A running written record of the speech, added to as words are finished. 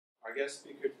Our guest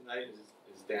speaker tonight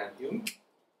is Dan Hulme.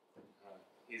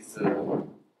 He's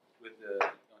with the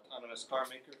autonomous car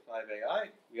maker FiveAI.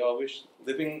 We all wish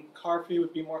living car-free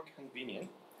would be more convenient.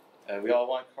 We all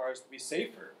want cars to be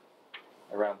safer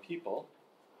around people.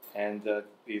 And the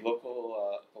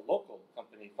local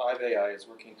company FiveAI is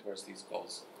working towards these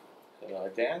goals.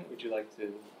 So Dan, would you like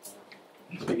to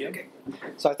begin? Okay.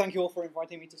 So thank you all for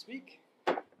inviting me to speak.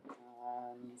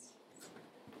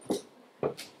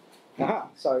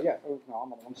 So yeah, oh, no,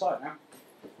 I'm on the wrong side now.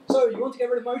 So you want to get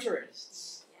rid of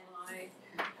motorists?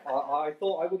 Yeah. I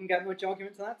thought I wouldn't get much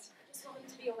argument to that. I just want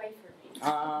them to be away from me.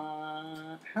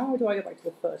 How do I get back to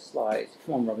the first slide?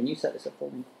 Come on, Robin, you set this up for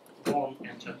me. Go on,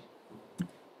 enter.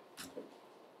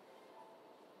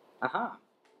 Aha!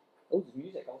 Oh, there's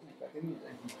music. I wasn't expecting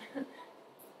music.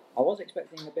 I was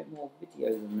expecting a bit more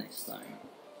video than this,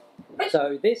 though.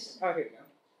 So this, oh, here we go.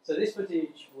 So this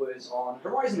footage was on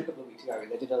Horizon a couple of weeks ago.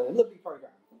 They did a lovely program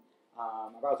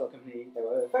about our company. They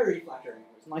were very flattering.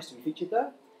 It was nice to be featured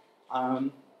there.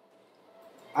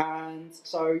 And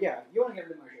so, yeah, you want to get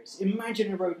rid of motorists.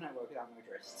 Imagine a road network without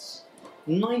motorists.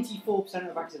 94%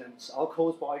 of accidents are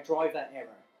caused by driver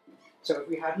error. So if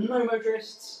we had no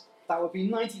motorists, that would be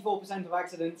 94% of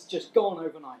accidents just gone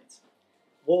overnight.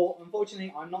 Well,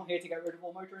 unfortunately, I'm not here to get rid of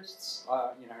all motorists.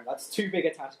 That's too big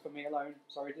a task for me alone.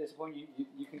 Sorry to disappoint you.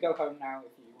 You can go home now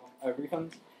if you want a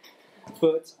refund.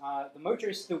 But the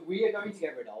motorists that we are going to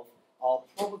get rid of are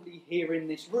probably here in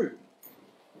this room.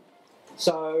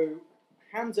 So,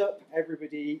 hands up,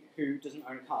 everybody who doesn't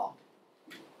own a car.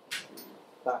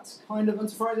 That's kind of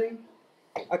unsurprising.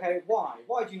 Okay, why?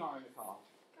 Why do you not own a car?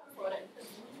 Can't afford it.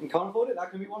 You can't afford it?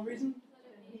 That can be one reason?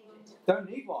 Don't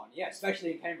need one, yeah,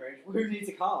 especially in Cambridge. Who needs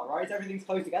a car, right? Everything's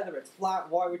close together, it's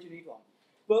flat, why would you need one?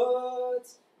 But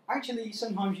actually,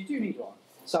 sometimes you do need one.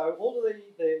 So all of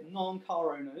the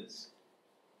non-car owners,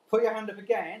 put your hand up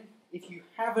again if you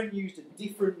haven't used a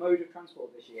different mode of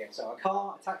transport this year. So a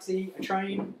car, a taxi, a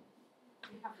train.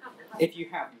 If you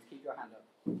haven't, keep your hand up.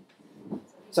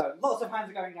 So lots of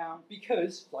hands are going down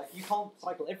because, you can't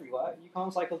cycle everywhere. You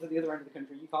can't cycle to the other end of the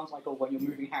country. You can't cycle when you're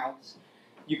moving house.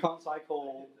 You can't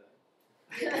cycle.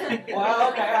 Well,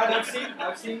 okay, and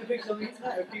I've seen the pictures on the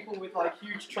internet of people with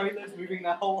huge trailers moving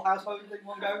their whole household in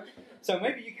one go. So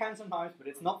maybe you can sometimes, but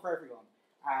it's not for everyone.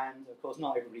 And of course,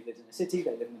 not everybody lives in a city.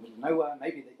 They live in the middle of nowhere.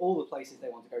 Maybe all the places they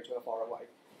want to go to are far away.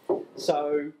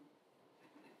 So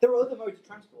there are other modes of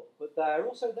transport, but they're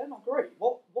not great.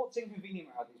 What's inconvenient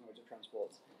about these modes of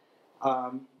transport?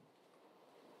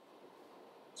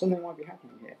 Something might be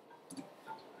happening here.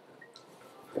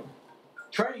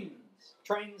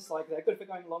 Trains, they're good for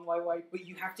going a long way away, but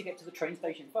you have to get to the train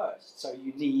station first. So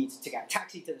you need to get a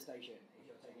taxi to the station if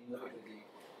you're taking luggage with you.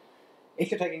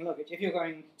 If you're taking luggage, if you're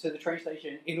going to the train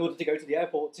station in order to go to the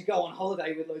airport to go on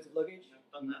holiday with loads of luggage,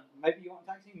 maybe you want a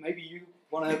taxi, maybe you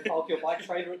want to park your bike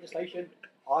trailer at the station.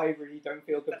 I really don't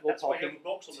feel comfortable parking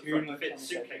box on the too front much to fit on the the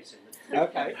suitcase station. in.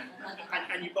 Okay.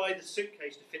 And you buy the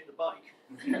suitcase to fit the bike.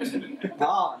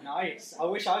 Ah, nice. I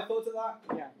wish I thought of that.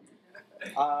 Yeah.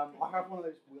 I have one of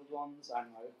those wheeled ones, and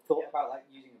I thought about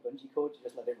using a bungee cord to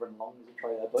just let it run along as a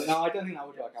trailer, but no, I don't think that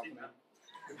would work out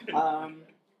for me.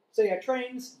 So yeah,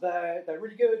 trains, they're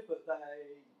really good, but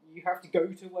you have to go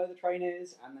to where the train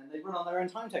is, and then they run on their own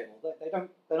timetable.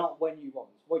 They're not when you want.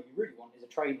 What you really want is a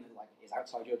train that is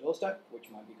outside your doorstep,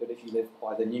 which might be good if you live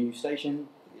by the new station.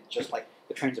 It's just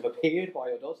the trains have appeared by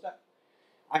your doorstep,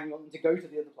 and you want them to go to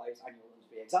the other place, and you want them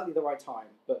to be exactly the right time.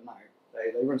 But no,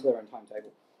 they run to their own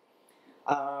timetable.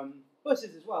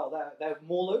 Buses as well, they're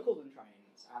more local than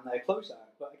trains, and they're closer,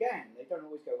 but again, they don't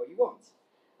always go where you want.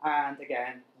 And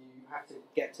again, you have to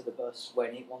get to the bus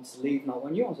when it wants to leave, not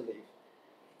when you want to leave.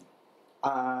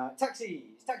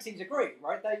 Taxis are great,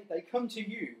 right? They come to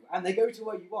you, and they go to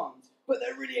where you want, but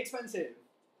they're really expensive.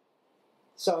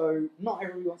 So, not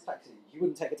everybody wants taxis. You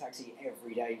wouldn't take a taxi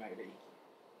every day, maybe.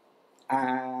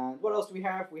 And what else do we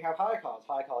have? We have hire cars.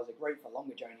 Hire cars are great for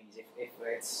longer journeys if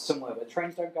it's somewhere where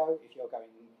trains don't go. If you're going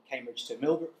Cambridge to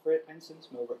Millbrook, for instance,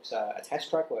 Millbrook's a test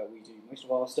track where we do most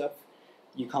of our stuff.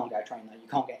 You can't get a train there. You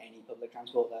can't get any public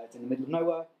transport there. It's in the middle of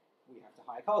nowhere. We have to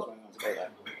hire cars when we want to go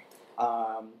there.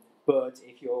 But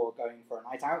if you're going for a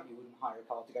night out, you wouldn't hire a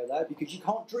car to go there because you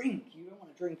can't drink. You don't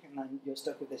want to drink, and then you're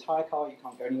stuck with this hire car. You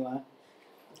can't go anywhere,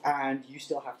 and you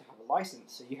still have to have a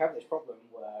license. So you have this problem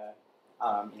where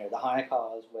the hire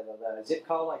cars, whether they're zip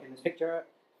car like in this picture,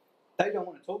 they don't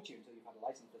want to talk to you until you've had a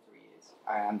license for 3 years.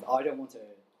 And I don't want to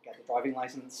get the driving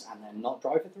license and then not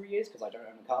drive for 3 years because I don't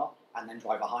own a car, and then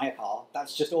drive a hire car.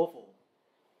 That's just awful.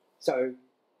 So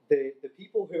the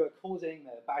people who are causing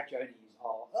the bad journeys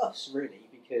are us, really,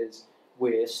 because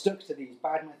we're stuck to these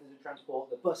bad methods of public transport,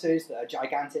 the buses that are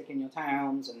gigantic in your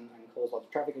towns and cause lots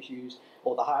of traffic issues,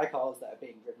 or the hire cars that are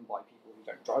being driven by people who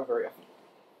don't drive very often.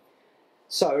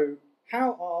 So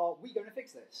how are we going to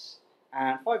fix this?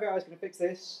 And FiveAI is going to fix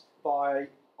this by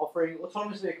offering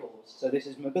autonomous vehicles. So this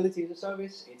is mobility as a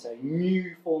service. It's a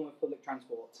new form of public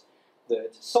transport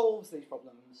that solves these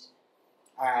problems,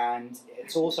 and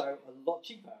it's also a lot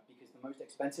cheaper because the most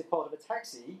expensive part of a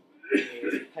taxi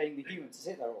is paying the human to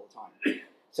sit there all the time.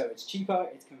 So it's cheaper,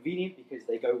 it's convenient because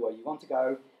they go where you want to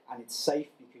go, and it's safe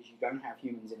because you don't have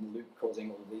humans in the loop causing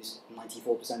all of these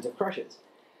 94% of crashes.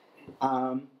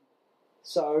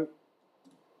 So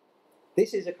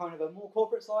this is a kind of a more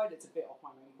corporate slide. It's a bit off my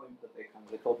main point, but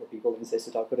the corporate people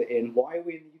insisted I put it in. Why are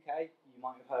we in the UK? You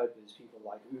might have heard there's people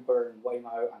like Uber and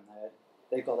Waymo, and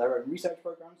they've got their own research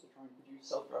programs to try and produce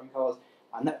self-driving cars,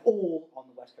 and they're all on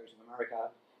the west coast of America.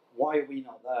 Why are we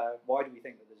not there? Why do we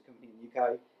think that there's a company in the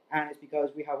UK? And it's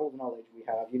because we have all the knowledge. We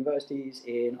have universities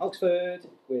in Oxford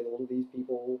with all of these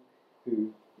people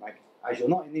who, like, as you're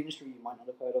not in the industry, you might not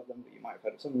have heard of them, but you might have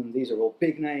heard of some of them. These are all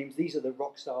big names. These are the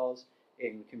rock stars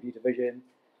in computer vision.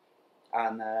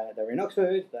 And they're in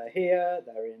Oxford, they're here,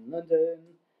 they're in London,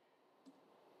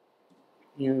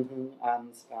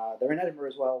 and they're in Edinburgh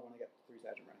as well when I get through to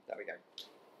Edinburgh. There we go.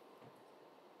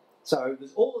 So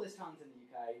there's all of this talent in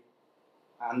the UK,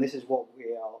 and this is what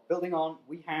we are building on.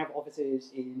 We have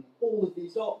offices in all of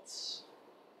these dots.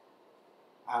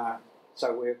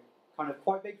 So we're kind of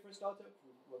quite big for a startup.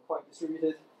 We're quite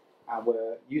distributed, and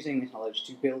we're using this knowledge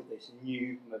to build this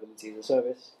new mobility as a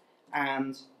service.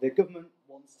 And the government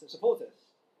wants to support us.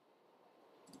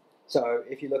 So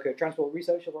if you look at Transport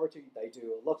Research Authority, they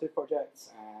do a lot of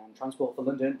projects, and Transport for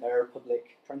London, they're a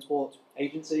public transport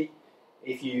agency.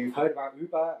 If you've heard about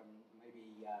Uber, maybe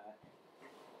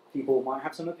people might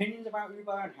have some opinions about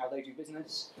Uber and how they do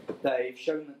business. They've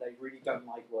shown that they really don't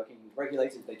like working with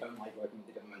regulators, they don't like working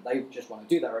with the government, they just want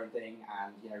to do their own thing,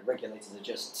 and regulators are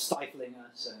just stifling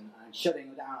us and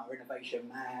shutting down our innovation,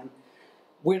 man.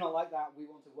 We're not like that. We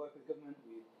want to work with government.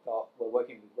 We're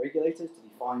working with regulators to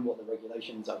define what the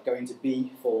regulations are going to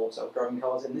be for self-driving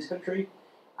cars in this country,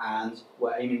 and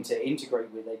we're aiming to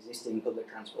integrate with existing public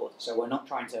transport. So we're not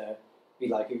trying to be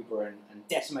like Uber and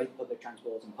decimate public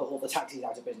transport and put all the taxis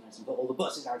out of business and put all the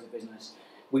buses out of business.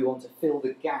 We want to fill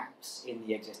the gaps in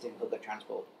the existing public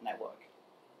transport network.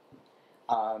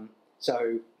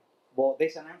 So what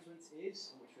this announcement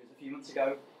is, which was a few months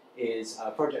ago, is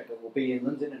a project that will be in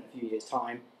London in a few years'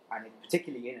 time, and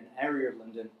particularly in an area of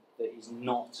London that is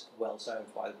not well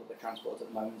served by the public transport at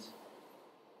the moment.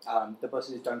 The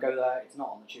buses don't go there, it's not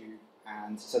on the tube,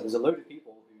 and so there's a load of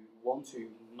people who want to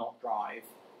not drive,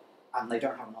 and they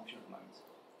don't have an option at the moment.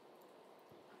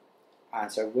 And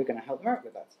so we're going to help them out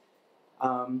with that.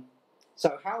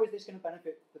 So how is this going to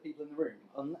benefit the people in the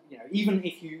room? Even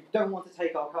if you don't want to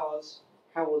take our cars,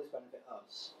 how will this benefit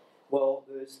us? Well,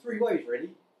 there's three ways, really.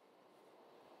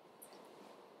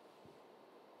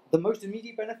 The most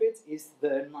immediate benefit is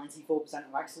the 94%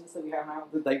 of accidents that we have now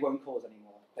that they won't cause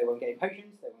anymore. They won't get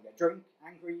impatient, they won't get drunk,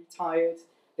 angry, tired,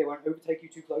 they won't overtake you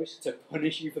too close to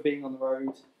punish you for being on the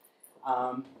road.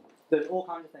 There's all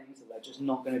kinds of things that they're just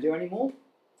not going to do anymore.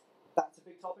 That's a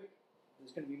big topic.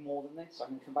 There's going to be more than this. I'm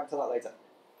going to come back to that later.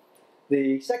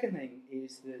 The second thing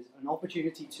is there's an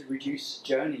opportunity to reduce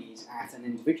journeys at an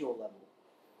individual level.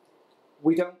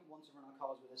 We don't want to run our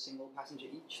cars with a single passenger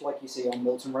each, like you see on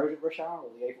Milton Road at rush hour or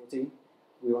the A14.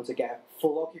 We want to get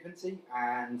full occupancy,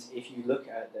 and if you look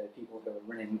at the people who are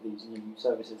running these new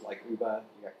services like Uber,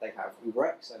 they have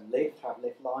UberX, and Lyft have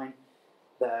Lyft Line.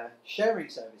 They're sharing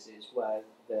services where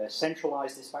the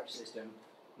centralized dispatch system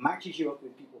matches you up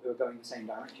with people who are going the same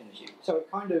direction as you. So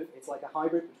it's like a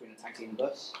hybrid between a taxi and a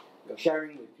bus. You're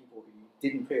sharing with people who you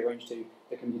didn't pre-arrange to.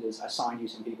 The commuters assign you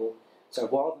some people. So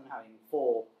rather than having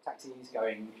 4 taxis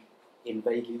going in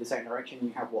vaguely the same direction,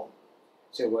 you have one.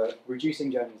 So we're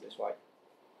reducing journeys this way.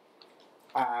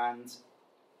 And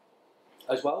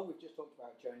as well, we've just talked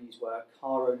about journeys where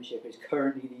car ownership is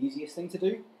currently the easiest thing to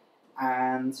do.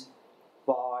 And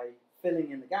by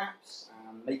filling in the gaps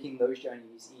and making those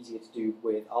journeys easier to do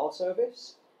with our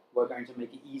service, we're going to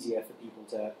make it easier for people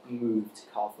to move to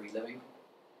car-free living.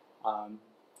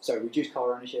 So reduced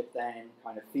car ownership then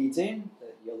kind of feeds in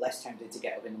that you're less tempted to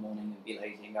get up in the morning and be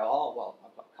lazy and go, oh, well,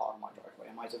 I've got a car in my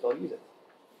driveway, I might as well use it.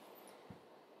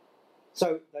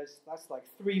 So that's like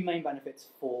 3 main benefits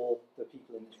for the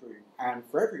people in this room, and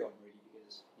for everyone really,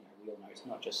 because we all know it's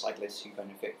not just cyclists who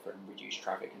benefit from reduced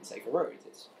traffic and safer roads,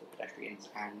 it's the pedestrians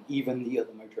and even the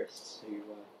other motorists who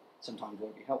sometimes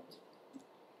won't be helped.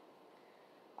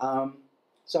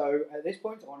 So at this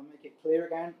point, I want to make it clear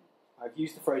again. I've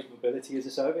used the phrase mobility as a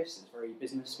service. It's very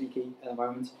business speaky at the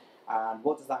moment. And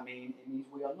what does that mean? It means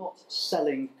we are not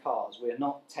selling cars. We are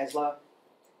not Tesla.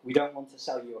 We don't want to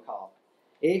sell you a car.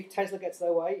 If Tesla gets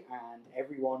their way and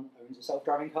everyone owns a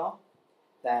self-driving car,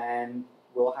 then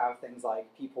we'll have things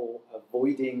like people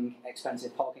avoiding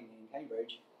expensive parking in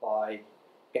Cambridge by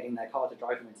getting their car to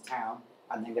drive them into town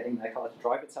and then getting their car to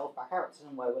drive itself back out to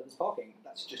somewhere where there's parking.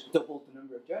 That's just doubled the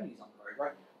number of journeys on the road,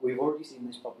 right? We've already seen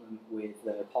this problem with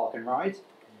the park and ride,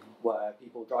 where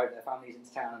people drive their families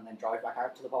into town and then drive back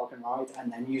out to the park and ride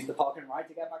and then use the park and ride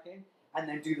to get back in and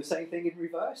then do the same thing in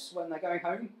reverse when they're going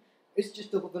home. It's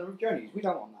just double the number of journeys. We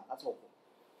don't want that. That's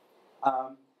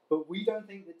awful. But we don't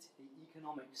think that the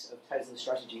economics of Tesla's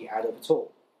strategy add up at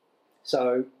all.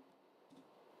 So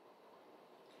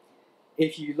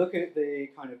if you look at the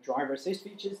kind of driver assist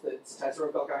features that Tesla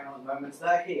have got going on at the moment,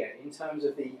 they're here in terms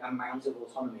of the amount of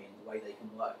autonomy and the way they can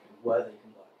work and where they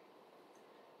can work.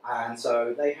 And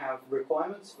so they have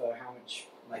requirements for how much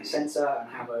sensor and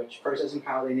how much processing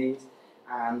power they need,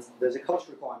 and there's a cost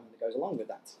requirement that goes along with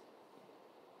that.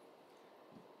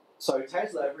 So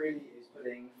Tesla really is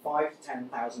putting $5,000 to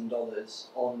 $10,000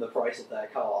 on the price of their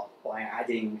car by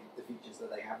adding the features that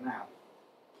they have now.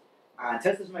 And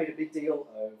Tesla's made a big deal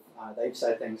of, they've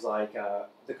said things like,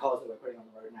 the cars that we're putting on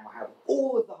the road now have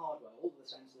all of the hardware, all of the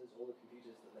sensors, all the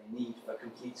computers that they need for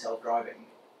complete self-driving.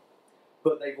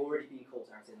 But they've already been caught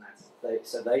out in that.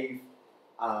 So they've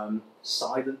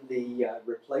silently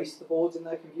replaced the boards in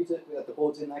their the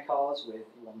boards in their cars with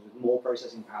ones with more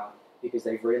processing power because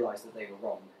they've realised that they were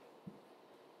wrong.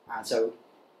 And so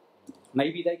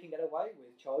maybe they can get away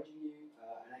with charging you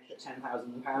an extra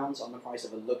 £10,000 on the price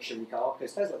of a luxury car,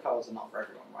 because Tesla cars are not for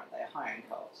everyone, right? They are high-end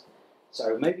cars.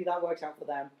 So maybe that works out for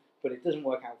them, but it doesn't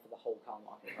work out for the whole car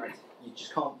market, right? You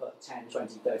just can't put $10,000,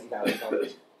 $20,000,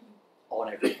 $30,000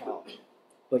 on every car.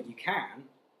 But you can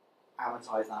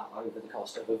amortize that over the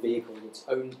cost of a vehicle that's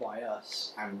owned by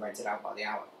us and rented out by the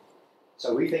hour.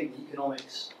 So we think the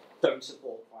economics don't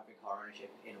support private car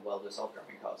ownership in a world of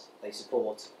self-driving cars. They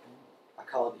support a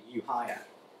car that you hire,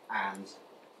 and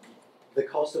the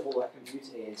cost of all that compute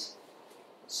is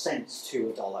cents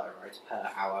to $1, right, per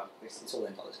hour. It's all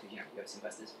in dollars because you have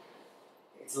investors.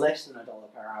 It's less than $1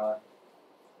 per hour.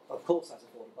 Of course that's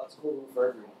affordable. That's affordable for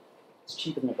everyone. It's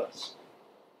cheaper than a bus.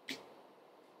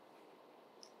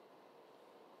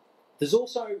 There's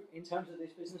also, in terms of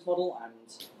this business model and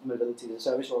mobility as a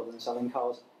service rather than selling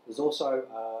cars, there's also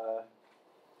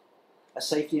a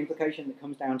safety implication that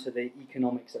comes down to the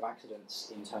economics of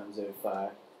accidents in terms of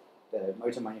the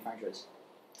motor manufacturers.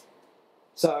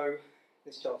 So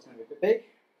this chart's going to be a bit big.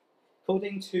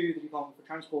 According to the Department for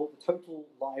Transport, the total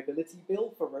liability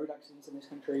bill for road accidents in this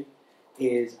country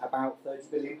is about £30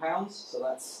 billion. So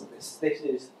this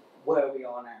is where we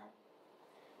are now.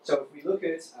 So if we look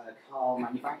at a car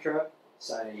manufacturer,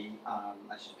 say,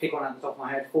 let's just pick one out the top of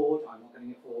my head, Ford. I'm not going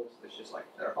to get Ford, it's just like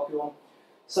they're a popular one.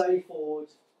 Say Ford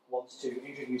wants to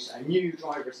introduce a new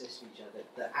driver assist feature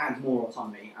that adds more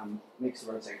autonomy and makes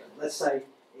the road safer. Let's say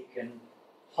it can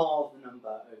halve the number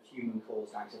of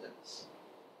human-caused accidents.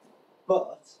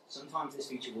 But sometimes this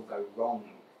feature will go wrong,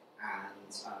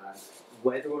 and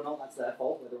whether or not that's their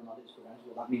fault, whether or not it's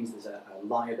preventable, that means there's a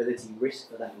liability risk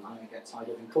for them. I'm going to get tied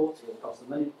up in court, it will cost them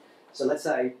money. So let's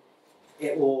say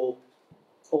it will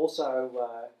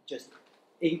also just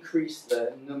increase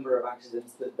the number of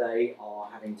accidents that they are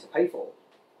having to pay for.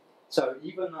 So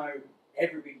even though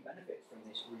everybody benefits from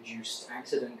this reduced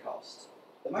accident cost,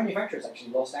 the manufacturers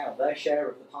actually lost out. Their share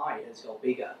of the pie has got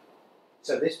bigger.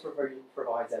 So this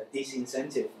provides a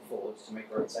disincentive for Ford to make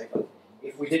the road safer.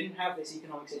 If we didn't have this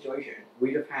economic situation,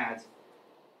 we'd have had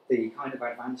the kind of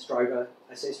advanced driver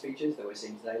assist features that we're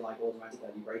seeing today, like automatic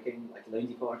early braking, like lane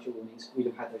departure warnings. We'd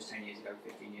have had those 10 years ago,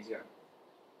 15 years ago.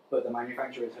 But the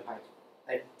manufacturers have had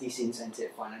a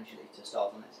disincentive financially to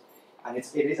start on this. And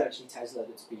it is actually Tesla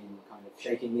that's been kind of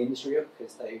shaking the industry up,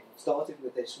 because they started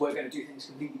with this, we're going to do things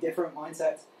completely different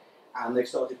mindset, and they've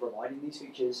started providing these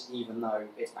features even though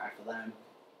it's bad for them.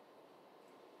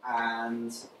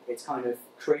 And it's kind of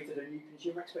created a new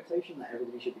consumer expectation that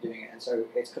everybody should be doing it, and so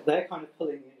they're kind of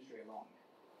pulling the industry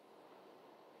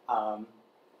along.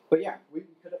 But yeah, we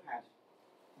could have had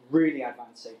really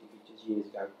advanced safety features years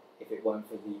ago if it weren't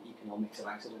for the economics of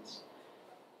accidents.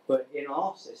 But in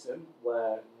our system,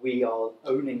 where we are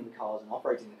owning the cars and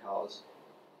operating the cars,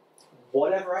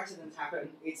 whatever accidents happen,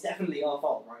 it's definitely our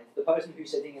fault, right? The person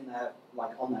who's sitting in there,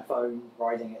 like on their phone,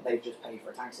 riding it, they've just paid for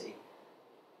a taxi.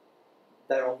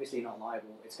 They're obviously not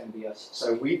liable, it's going to be us.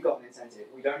 So we've got an incentive.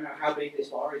 We don't know how big this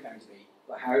bar is going to be,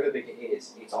 but however big it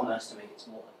is, it's on us to make it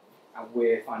smaller. And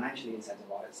we're financially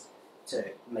incentivized to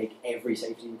make every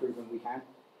safety improvement we can,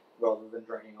 rather than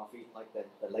draining our feet like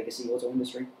the legacy auto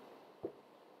industry.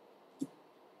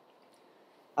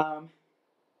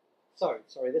 Sorry,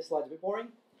 this slide's a bit boring.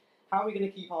 How are we going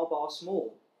to keep our bar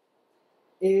small?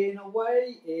 In a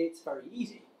way, it's very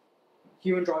easy.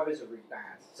 Human drivers are really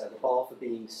bad, so the bar for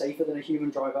being safer than a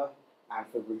human driver and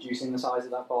for reducing the size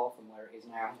of that bar from where it is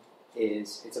now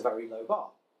it's a very low bar.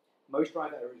 Most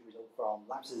driver errors result from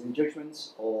lapses in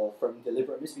judgments or from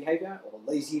deliberate misbehaviour or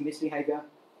lazy misbehaviour.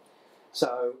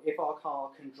 So if our car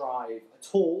can drive at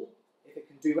all, if it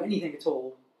can do anything at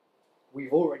all,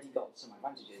 we've already got some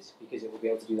advantages because it will be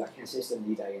able to do that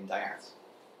consistently day in, day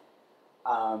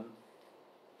out.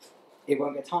 It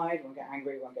won't get tired, it won't get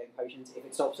angry, it won't get impatient. If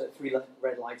it stops at 3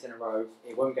 red lights in a row,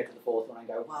 it won't get to the 4th one and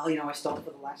go, well, you know, I stopped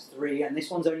for the last 3 and this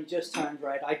one's only just turned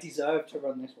red, I deserve to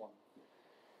run this one.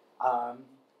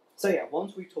 So yeah,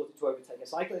 once we've taught it to overtake a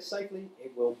cyclist safely,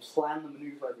 it will plan the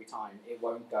manoeuvre every time. It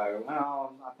won't go,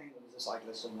 oh, I think there's a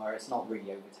cyclist somewhere, it's not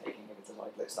really overtaking if it's a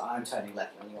cyclist, I'm turning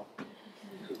left anyway.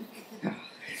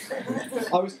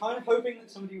 I was kind of hoping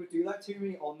that somebody would do that to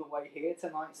me on the way here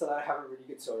tonight so that I have a really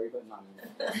good story, but no.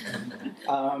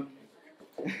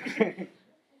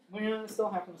 Well, it still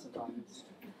happens sometimes.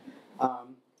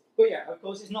 But yeah, of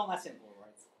course, it's not that simple,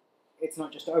 right? It's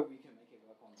not just, oh, we can make it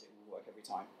work once, it will work every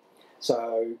time.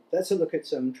 So let's look at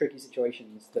some tricky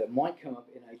situations that might come up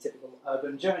in a typical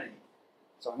urban journey.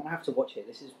 So I'm going to have to watch here.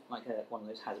 This is like one of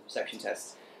those hazard perception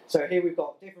tests. So here we've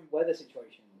got different weather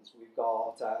situations. We've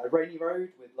got a rainy road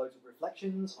with loads of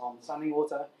reflections on standing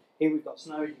water. Here we've got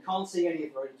snow. You can't see any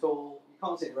of the road at all. You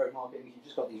can't see the road markings. You've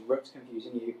just got these ruts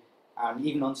confusing you. And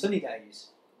even on sunny days,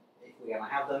 if we ever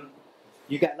have them,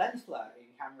 you get lens flare in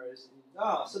cameras.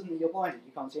 And, suddenly you're blinded.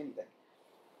 You can't see anything.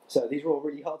 So these are all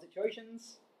really hard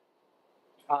situations.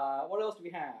 What else do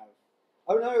we have?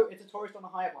 Oh no, it's a tourist on a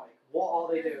hire bike. What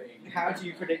are they doing? How do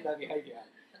you predict their behaviour?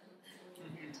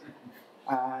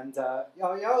 And, oh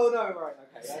no, right,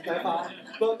 okay, fine.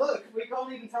 But look, we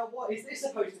can't even tell what is this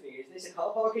supposed to be. Is this a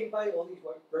car parking bay? All these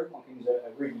road markings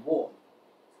are really worn.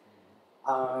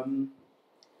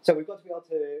 So we've got to be able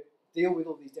to deal with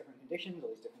all these different conditions, all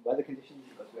these different weather conditions.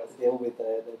 We've got to be able to deal with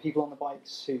the people on the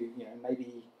bikes who, you know,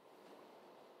 maybe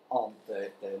aren't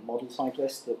the model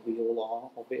cyclists that we all are,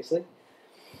 obviously.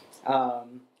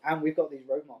 And we've got these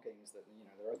road markings that, you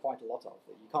know, there are quite a lot of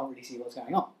that you can't really see what's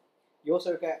going on. You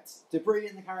also get debris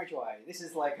in the carriageway. This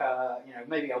is like a, you know,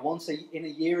 maybe a once in a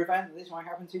year event that this might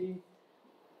happen to you.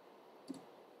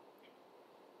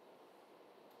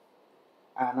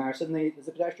 And now suddenly there's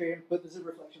a pedestrian, but there's a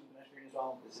reflection of the pedestrian as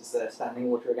well. This is the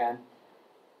standing water again.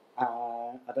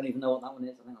 I don't even know what that one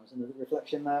is. I think that was another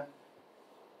reflection there.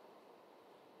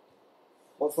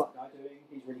 What's that guy doing?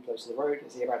 He's really close to the road.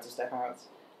 Is he about to step out?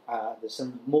 There's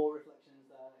some more reflections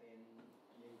there.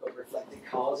 You've got reflected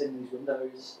cars in these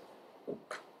windows.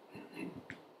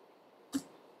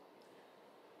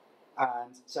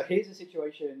 And so here's a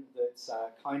situation that's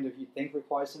kind of you'd think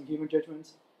requires some human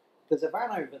judgment. There's a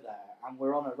van over there, and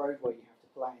we're on a road where you have to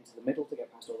pull out into the middle to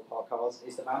get past all the parked cars.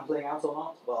 Is the van pulling out or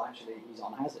not? Well, actually, he's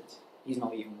on hazard. He's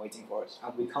not even waiting for us,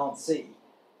 and we can't see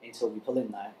until we pull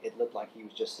in there. It looked like he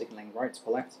was just signalling right to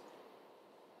pull out.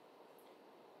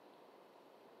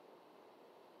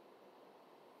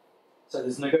 So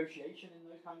there's negotiation in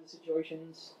those kinds of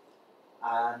situations.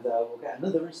 And we'll get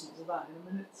another instance of that in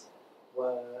a minute,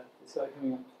 where this guy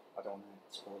coming up, I don't want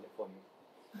to spoil it for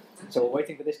you. So we're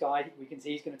waiting for this guy, we can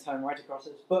see he's going to turn right across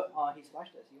us, but he's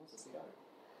flashed us, he wants us to go.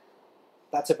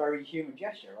 That's a very human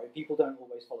gesture, right? People don't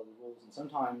always follow the rules, and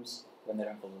sometimes when they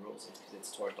don't follow the rules, it's because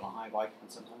it's a tourist on a high bike, and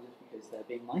sometimes it's because they're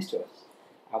being nice to us.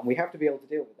 And we have to be able to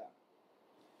deal with that.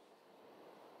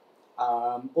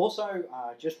 Also,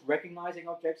 just recognising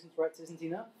objects and threats isn't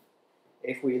enough.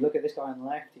 If we look at this guy on the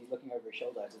left, he's looking over his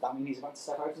shoulder. Does that mean he's about to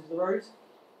step out into the road?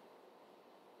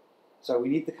 So we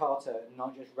need the car to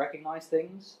not just recognise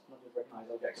things, not just recognise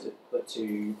objects, but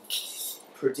to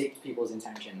predict people's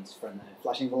intentions from the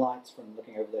flashing the lights, from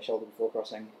looking over their shoulder before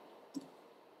crossing.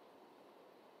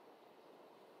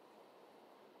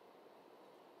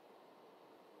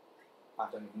 I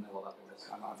don't even know what that was.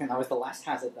 I think that was the last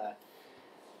hazard there.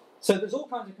 So there's all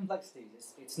kinds of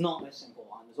complexities. It's not as simple,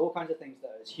 and there's all kinds of things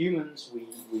that as humans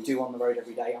we do on the road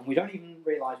every day, and we don't even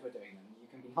realise we're doing them. You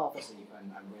can be half asleep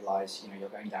and realise, you know, you're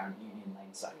going down Union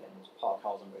Lane, say, and there's parked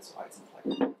cars on both sides, and it's like,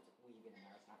 weave in and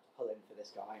out, and have to pull in for this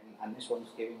guy, and this one's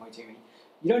giving way to me.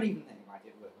 You don't even think about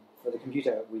it, but for the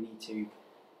computer, we need to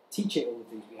teach it all of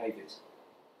these behaviours.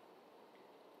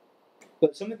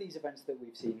 But some of these events that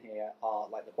we've seen here are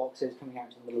like the boxes coming out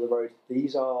to the middle of the road.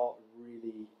 These are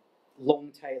really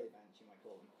long tail events, you might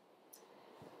call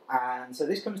them. And so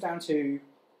this comes down to,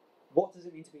 what does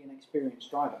it mean to be an experienced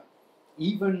driver?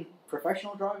 Even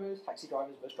professional drivers, taxi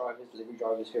drivers, bus drivers, delivery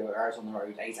drivers who are out on the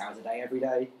road 8 hours a day every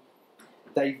day,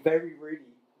 they very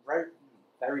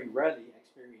rarely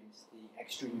experience the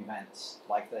extreme events,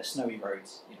 like the snowy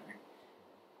roads. You know,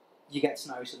 you get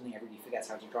snow, suddenly everybody forgets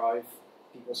how to drive.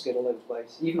 People skid all over the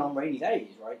place. Even on rainy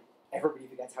days, right? Everybody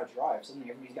forgets how to drive. Suddenly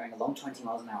everybody's going along 20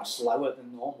 miles an hour slower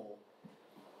than normal.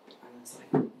 And it's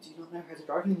like, do you not know how to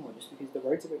drive anymore just because the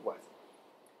road's a bit wet?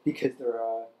 Because there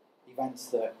are events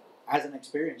that, as an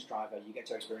experienced driver, you get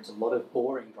to experience a lot of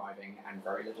boring driving and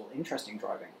very little interesting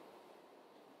driving.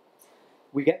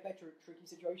 We get better at tricky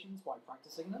situations by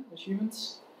practicing them as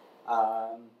humans.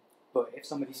 But if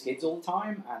somebody skids all the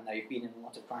time and they've been in a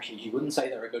lot of crashes, you wouldn't say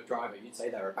they're a good driver, you'd say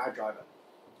they're a bad driver.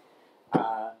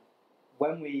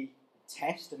 When we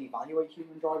test and evaluate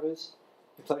human drivers,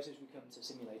 the closest we come to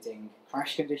simulating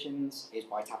crash conditions is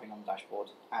by tapping on the dashboard,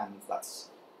 and that's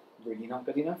really not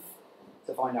good enough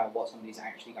to find out what somebody's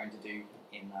actually going to do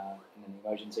in an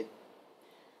emergency.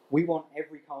 We want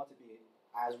every car to be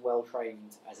as well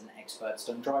trained as an expert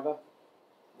stunt driver,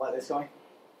 like this guy.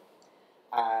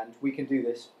 And we can do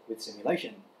this with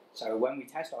simulation. So when we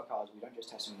test our cars, we don't just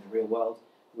test them in the real world.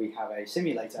 We have a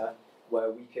simulator where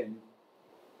we can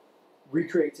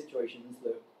recreate situations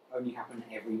that only happen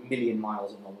every million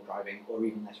miles of normal driving, or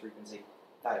even less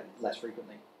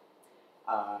frequently.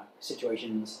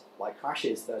 Situations like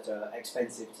crashes that are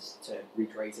expensive to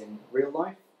recreate in real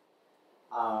life.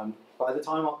 By the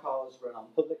time our cars run on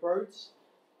public roads,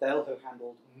 they'll have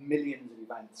handled millions of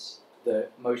events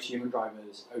that most human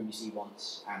drivers only see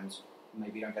once and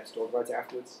maybe don't get to talk about it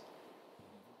afterwards.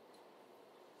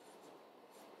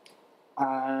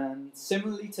 And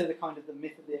similarly to the kind of the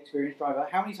myth of the experienced driver,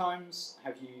 how many times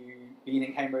have you been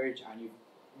in Cambridge and you've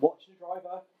watched a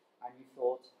driver and you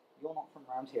thought, you're not from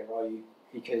around here, are you?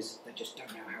 Because they just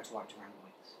don't know how to act around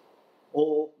bikes.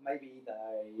 Or maybe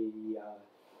they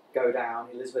go down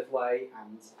Elizabeth Way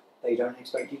and they don't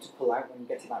expect you to pull out when you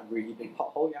get to that really big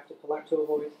pothole you have to pull out to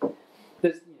avoid.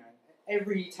 There's,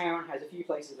 every town has a few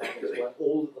places like this where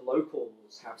all of the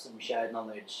locals have some shared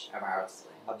knowledge about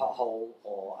a pothole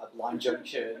or a blind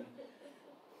junction,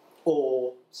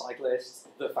 or cyclists,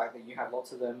 the fact that you have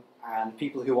lots of them, and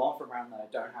people who aren't from around there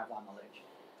don't have that knowledge.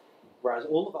 Whereas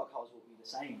all of our cars will be the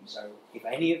same, so if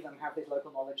any of them have this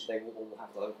local knowledge, they will all have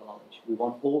the local knowledge. We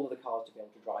want all of the cars to be able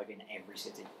to drive in every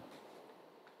city.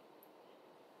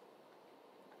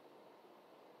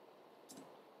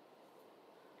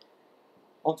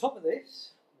 On top of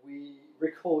this, we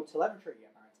record telemetry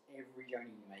about every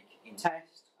journey we make in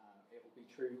test. It will be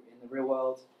true in the real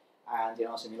world and in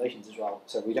our simulations as well.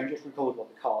 So we don't just record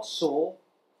what the car saw,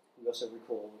 we also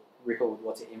record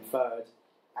what it inferred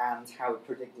and how it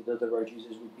predicted other road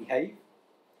users would behave.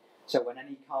 So when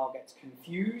any car gets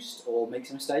confused or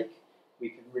makes a mistake, we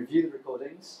can review the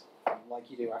recordings, like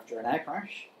you do after an air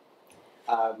crash.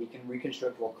 We can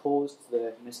reconstruct what caused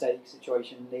the mistake,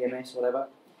 situation, near miss, whatever,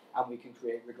 and we can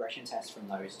create regression tests from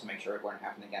those to make sure it won't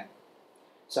happen again.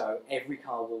 So every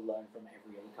car will learn from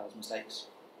every other car's mistakes.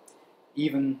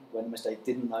 Even when the mistake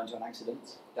didn't lead to an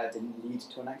accident,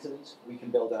 we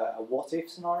can build a what-if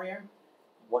scenario.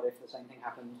 What if the same thing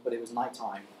happened, but it was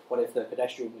nighttime? What if the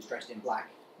pedestrian was dressed in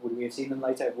black? Would we have seen them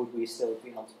later? Would we still have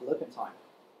been able to pull up in time?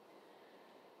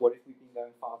 What if we'd been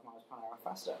going 5 miles per hour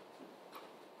faster?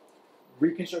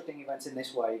 Reconstructing events in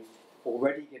this way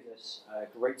already gives us a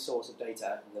great source of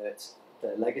data that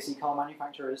the legacy car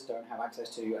manufacturers don't have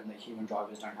access to and the human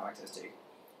drivers don't have access to.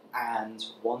 And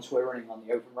once we're running on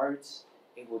the open roads,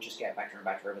 it will just get better and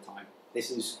better over time. This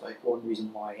is like one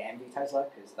reason why I envy Tesla,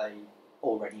 because they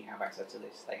already have access to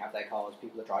this. They have their cars,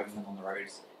 people are driving them on the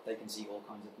roads, they can see all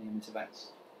kinds of near-miss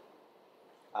events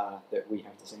that we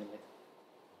have to simulate.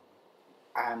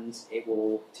 And it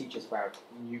will teach us about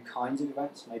new kinds of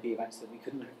events, maybe events that we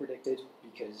couldn't have predicted,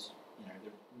 because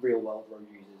the real-world road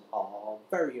users are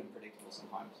very unpredictable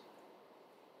sometimes.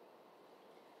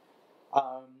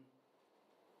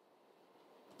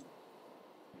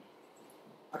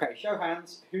 Okay, show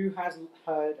hands. Who has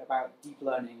heard about deep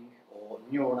learning or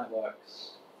neural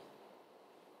networks?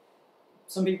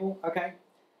 Some people, okay.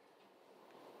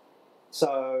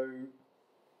 So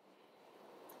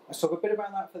let's talk a bit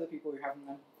about that for the people who haven't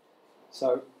then.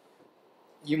 So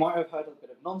you might have heard a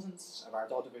bit of nonsense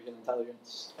about artificial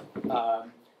intelligence.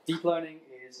 Deep learning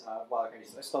is, so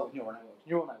let's start with neural networks.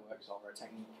 Neural networks are a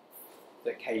technique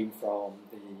that came from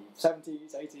the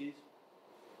 70s, 80s,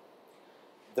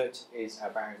 that is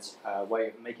about a way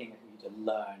of making a computer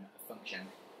learn a function.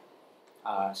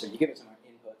 So you give it some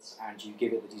inputs and you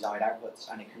give it the desired outputs,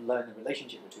 and it can learn the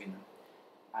relationship between them.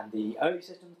 And the early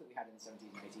systems that we had in the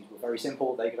 70s and 80s were very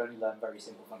simple. They could only learn very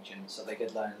simple functions. So they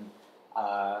could learn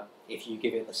if you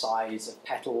give it the size of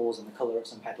petals and the colour of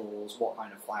some petals, what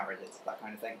kind of flower is it, that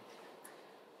kind of thing.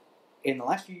 In the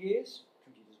last few years,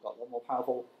 computers got a lot more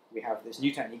powerful. We have this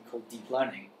new technique called deep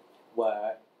learning,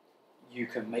 where you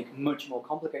can make much more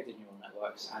complicated neural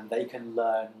networks, and they can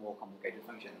learn more complicated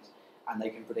functions, and they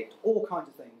can predict all kinds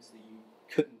of things that you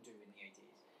couldn't do in the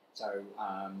 80s. So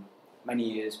many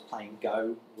years playing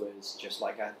Go was just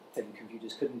like a thing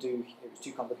computers couldn't do. It was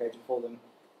too complicated for them,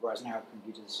 whereas now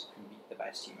computers can beat the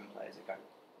best human players at Go,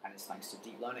 and it's thanks to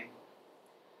deep learning.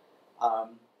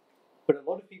 But a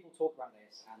lot of people talk about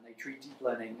this, and they treat deep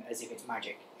learning as if it's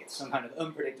magic. It's some kind of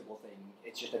unpredictable thing.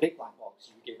 It's just a big black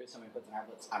box. You give it some inputs and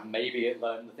outputs, and maybe it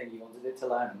learned the thing you wanted it to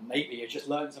learn, and maybe it just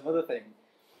learned some other thing.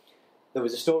 There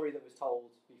was a story that was told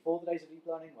before the days of deep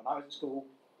learning, when I was at school,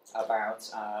 about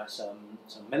some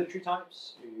military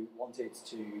types who wanted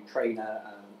to train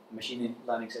a machine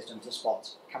learning system to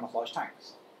spot camouflage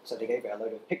tanks. So they gave it a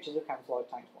load of pictures of camouflage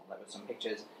tanks. Well, there were some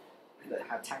pictures that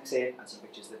had tanks in and some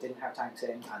pictures that didn't have tanks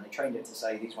in, and they trained it to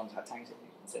say these ones had tanks in,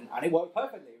 these ones didn't, and it worked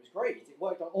perfectly. It was great. It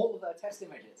worked on all of their test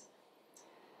images.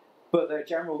 But the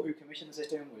general who commissioned the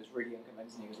system was really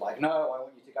unconvincing. He was like, no, I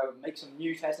want you to go and make some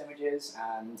new test images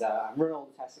and run all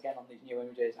the tests again on these new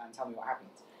images and tell me what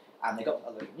happens. And they got a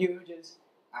load of new images,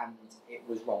 and it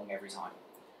was wrong every time.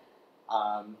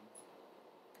 And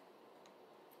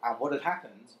what had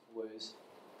happened was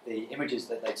the images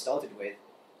that they'd started with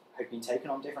had been taken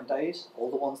on different days.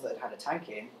 All the ones that had a tank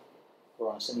in were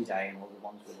on a sunny day, and all the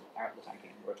ones without the tank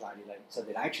in were a cloudy day. So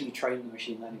they'd actually trained the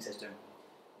machine learning system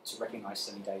to recognise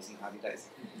sunny days and cloudy days.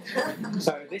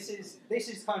 So this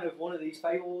is kind of one of these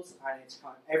fables, and it's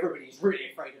kind of, everybody's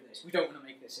really afraid of this. We don't want to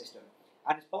make this system,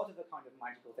 and it's part of the kind of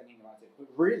magical thinking about it. But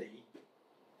really,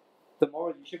 the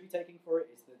moral you should be taking for it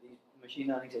is that these machine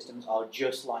learning systems are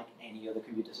just like any other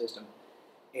computer system.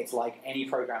 It's like any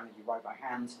program that you write by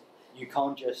hand. You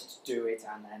can't just do it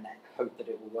and then hope that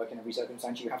it will work in every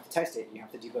circumstance. You have to test it. You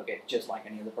have to debug it, just like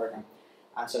any other program.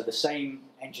 And so the same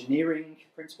engineering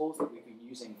principles that we've been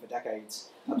using for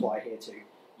decades apply here too.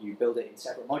 You build it in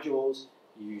separate modules.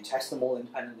 You test them all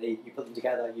independently. You put them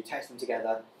together. You test them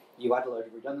together. You add a load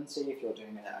of redundancy if you're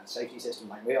doing a safety system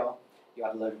like we are. You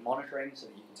add a load of monitoring so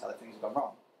that you can tell if things have gone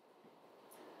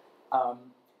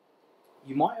wrong.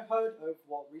 You might have heard of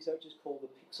what researchers call the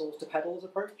pixels to pedals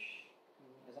approach.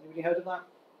 Has anybody heard of that?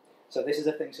 So this is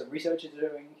a thing some researchers are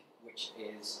doing, which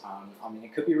is,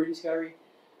 it could be really scary.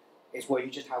 It's where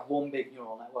you just have one big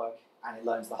neural network and it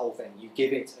learns the whole thing. You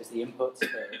give it as the inputs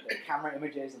the camera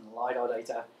images and the LiDAR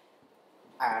data,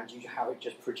 and you have it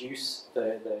just produce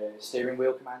the steering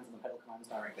wheel commands and the pedal commands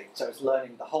directly. So it's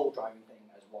learning the whole driving thing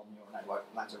as one neural network,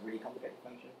 and that's a really complicated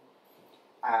function.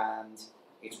 And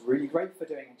it's really great for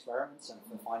doing experiments and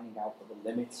for finding out what the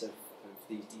limits of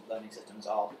these deep learning systems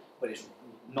are, but it's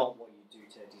not what you do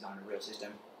to design a real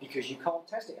system, because you can't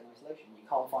test it in isolation. You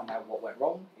can't find out what went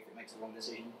wrong if it makes the wrong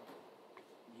decision.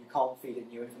 You can't feed it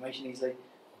new information easily.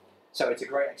 So it's a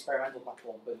great experimental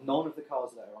platform, but none of the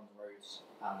cars that are on the roads,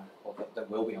 or that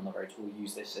will be on the roads, will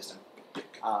use this system.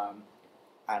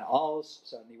 And ours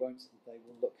certainly won't. They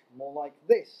will look more like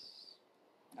this.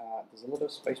 There's a lot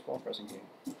of spacebar pressing here.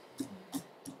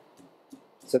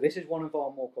 So this is one of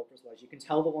our more corporate slides. You can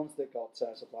tell the ones that got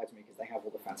supplied to me because they have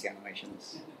all the fancy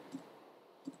animations.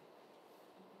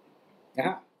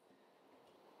 Yeah.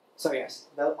 So yes,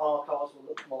 our cars will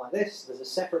look more like this. There's a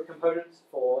separate component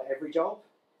for every job,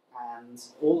 and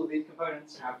all of these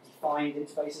components have defined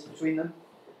interfaces between them,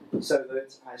 so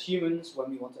that as humans, when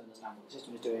we want to understand what the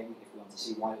system is doing, if we want to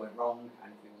see why it went wrong,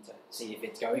 and if we want to see if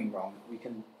it's going wrong, we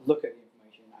can look at the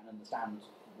information and understand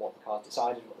what the car's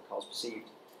decided, what the car's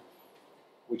perceived,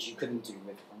 which you couldn't do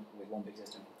with one big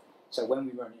system. So when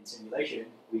we run in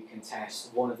simulation, we can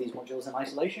test one of these modules in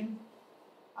isolation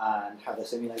and have the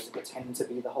simulator pretend to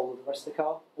be the whole of the rest of the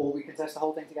car, or we can test the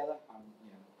whole thing together, and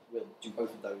we'll do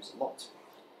both of those a lot.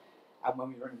 And when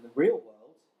we run in the real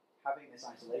world, having this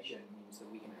isolation means that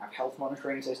we can have health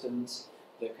monitoring systems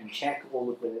that can check all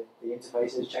of the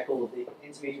interfaces, check all of the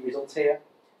intermediate results here.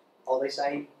 Are they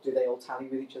same? Do they all tally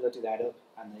with each other? Do they add up?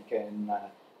 And they can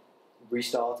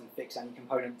restart and fix any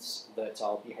components that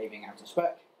are behaving out of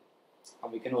spec.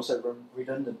 And we can also run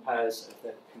redundant pairs of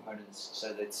the components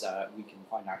so that we can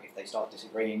find out if they start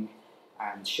disagreeing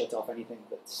and shut off anything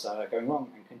that's going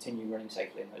wrong and continue running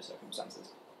safely in those circumstances.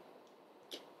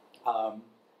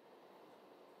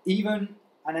 Even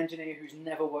an engineer who's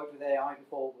never worked with AI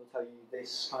before will tell you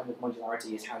this kind of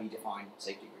modularity is how you define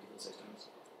safety-critical systems.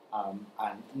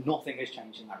 And nothing has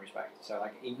changed in that respect. So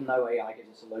even though AI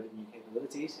gives us a load of new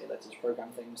capabilities, it lets us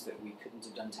program things that we couldn't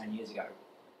have done 10 years ago.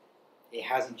 It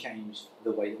hasn't changed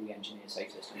the way that we engineer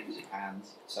safe systems. And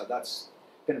so that's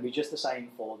going to be just the same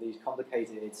for these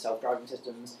complicated self-driving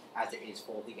systems as it is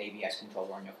for the ABS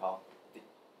controller on your car.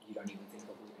 you don't even think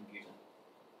of with a computer.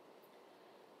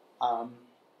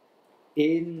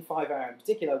 In FiveAI in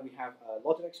particular, we have a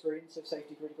lot of experience of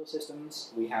safety critical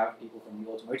systems. We have people from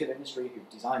the automotive industry who've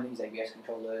designed these ABS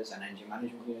controllers and engine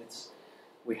management units.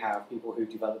 We have people who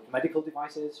developed medical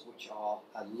devices, which are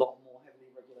a lot more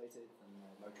heavily regulated than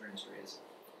the motor industry is.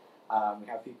 We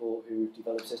have people who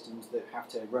develop systems that have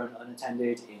to run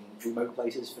unattended in remote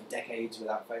places for decades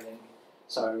without failing.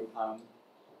 So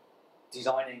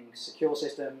designing secure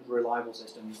systems, reliable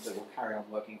systems that will carry on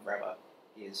working forever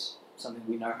is something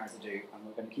we know how to do, and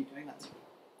we're going to keep doing that.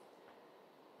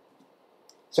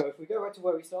 So if we go back to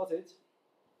where we started,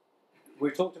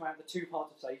 we've talked about the two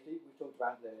parts of safety. We've talked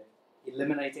about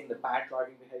eliminating the bad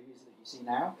driving behaviours that you see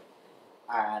now,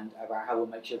 and about how we'll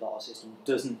make sure that our system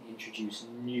doesn't introduce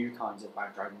new kinds of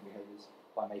bad driving behaviours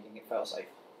by making it fail-safe.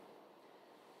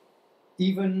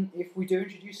 Even if we do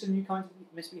introduce some new kinds of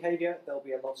misbehaviour, they'll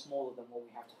be a lot smaller than what we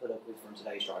have to put up with from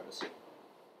today's drivers.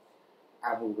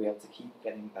 And we'll be able to keep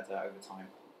getting better over time.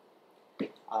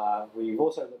 We've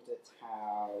also looked at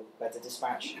how better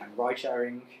dispatch and ride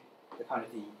sharing, the kind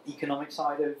of the economic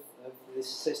side of this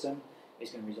system,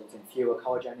 is going to result in fewer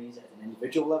car journeys at an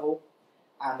individual level,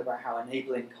 and about how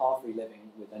enabling car-free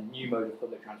living with a new mode of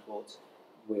public transport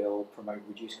will promote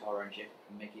reduced car ownership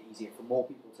and make it easier for more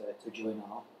people to join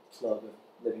our club of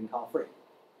living car-free.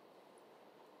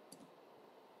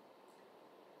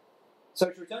 So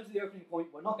to return to the opening point,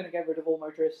 we're not going to get rid of all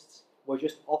motorists, we're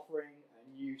just offering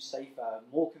a new, safer,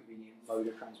 more convenient mode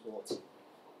of transport.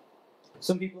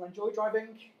 Some people enjoy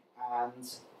driving,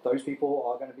 and those people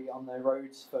are going to be on their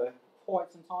roads for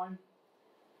quite some time.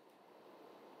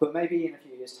 But maybe in a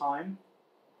few years' time,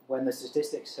 when the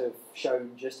statistics have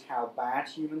shown just how bad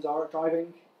humans are at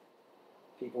driving,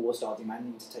 people will start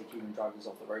demanding to take human drivers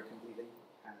off the road completely,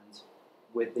 and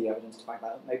with the evidence to back that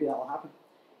up, maybe that will happen.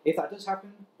 If that does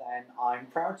happen, then I'm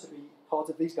proud to be part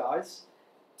of these guys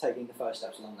taking the first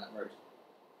steps along that road.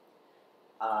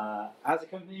 As a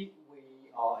company,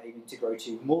 we are aiming to grow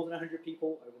to more than 100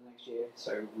 people over the next year,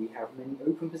 so we have many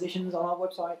open positions on our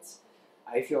website.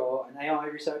 If you're an AI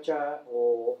researcher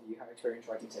or you have experience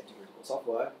writing safety critical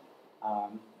software,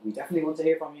 we definitely want to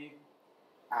hear from you.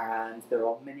 And there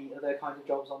are many other kinds of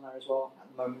jobs on there as well. At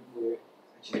the moment, we're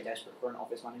actually desperate for an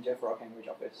office manager for our Cambridge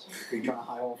office. We've been trying to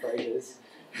hire one for ages.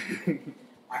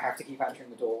 I have to keep answering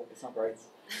the door. It's not great.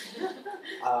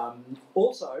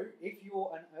 Also, if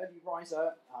you're an early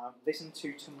riser, listen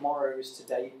to tomorrow's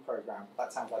Today program.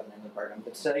 That sounds like the name of the program.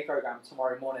 The Today program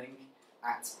tomorrow morning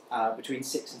at between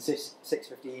 6 and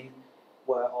 6:15,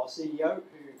 where our CEO,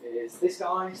 who is this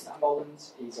guy, Stan Boland,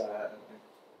 he's a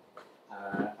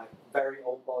very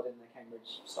old bod in the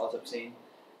Cambridge startup scene.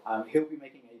 He'll be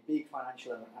making a big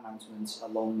financial announcement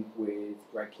along with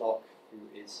Greg Clark, who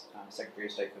is Secretary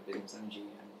of State for Business, Energy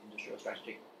and Industrial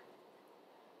Strategy.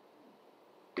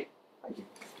 Thank you.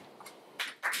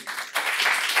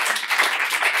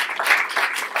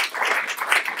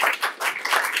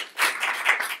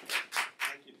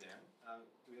 Thank you, Dan.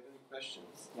 Do we have any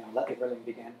questions? Yeah, let the grilling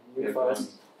begin. You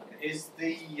first. Is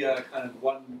the kind of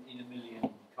 1 in a million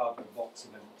cardboard box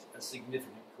event a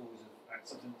significant cause of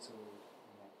accidents or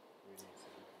not really?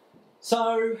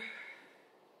 So,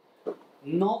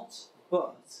 not,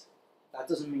 but that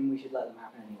doesn't mean we should let them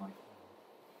happen anyway.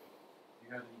 Do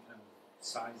you have any kind of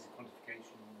size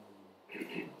quantification?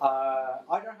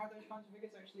 I don't have those kinds of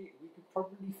figures actually. We could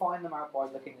probably find them out by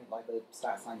looking at like the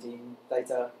Stats 19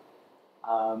 data.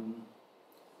 And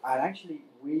actually,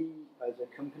 we as a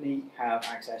company have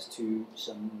access to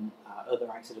some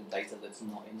other accident data that's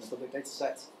not in the public data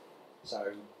set.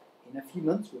 So in a few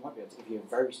months, we might be able to give you a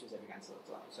very specific answer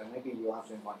to that. So maybe you'll have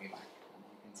to invite me back and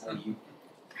I can tell you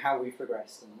how we've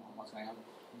progressed and what's going on.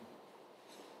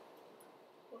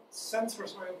 What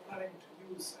sensors are you planning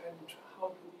to use, and how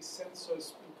do these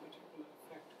sensors in particular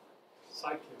affect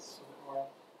cyclists? So there are,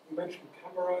 you mentioned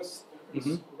cameras, there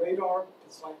is radar,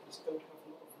 but cyclists don't have a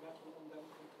lot of metal on them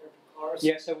compared to cars.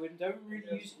 Yeah, so we don't really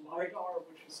There's use LiDAR,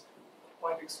 which is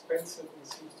quite expensive and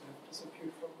seems to have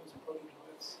disappeared from those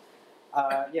prototypes.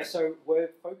 Yeah, so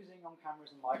we're focusing on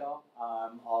cameras and LiDAR.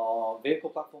 Our vehicle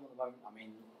platform at the moment, I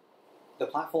mean, the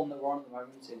platform that we're on at the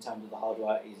moment in terms of the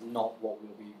hardware is not what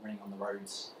we'll be running on the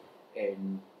roads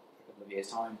in a couple of years'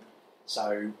 time.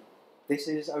 So this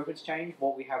is open to change.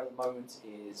 What we have at the moment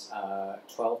is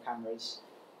 12 cameras,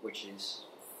 which is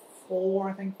 4,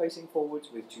 I think, facing forwards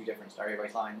with 2 different stereo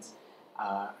baselines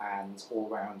and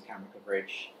all-round camera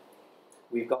coverage.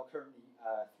 We've got currently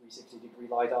 360-degree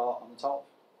LiDAR on the top,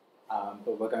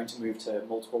 but we're going to move to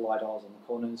multiple LiDARs on the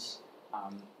corners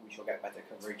we shall get better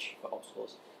coverage for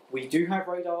obstacles. We do have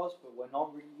radars, but we're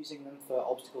not really using them for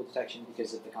obstacle detection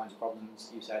because of the kinds of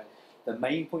problems you said. The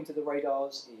main point of the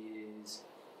radars is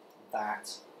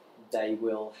that they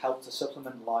will help to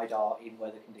supplement LiDAR in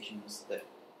weather conditions that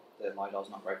the LiDAR is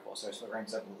not great for. So for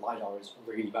example, LiDAR is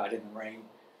really bad in the rain,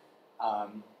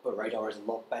 but radar is a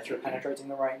lot better at penetrating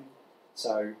the rain.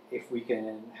 So if we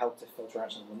can help to filter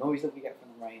out some of the noise that we get from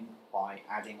the rain by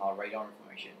adding our radar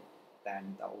information,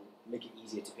 then that will make it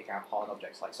easier to pick out hard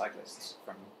objects like cyclists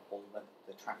from all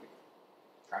the traffic.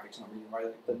 Traffic's not really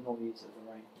right, the noise of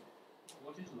the rain.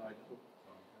 What is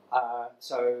LiDAR?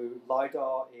 So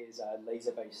LiDAR is a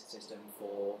laser-based system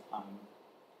for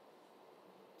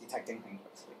detecting things,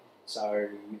 basically. So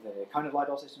the kind of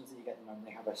LiDAR systems that you get at the moment,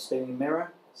 they have a spinning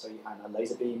mirror, and a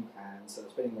laser beam, and so the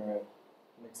spinning mirror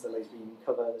makes the laser beam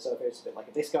cover the surface a bit like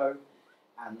a disco,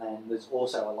 and then there's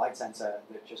also a light sensor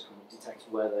that just kind of detects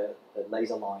where the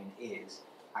laser line is,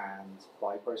 and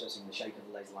by processing the shape of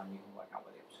the laser line, you can work out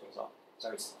where the obstacles are.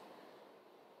 So it's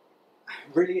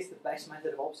the best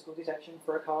method of obstacle detection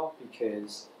for a car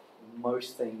because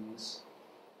most things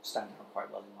stand out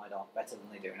quite well in LiDAR, better than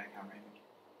they do in a camera image.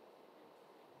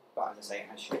 But as I say, it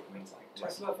has shortcomings like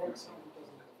Tesla, for example,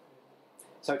 doesn't have any.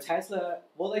 So Tesla,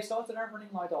 well, they started out running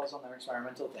LiDARs on their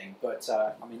experimental thing, but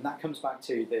I mean that comes back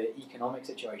to the economic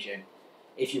situation.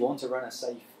 If you want to run a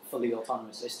safe, fully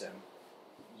autonomous system,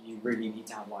 you really need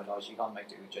to have LiDARs. You can't make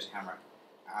do with just camera.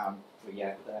 But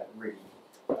yeah, they're really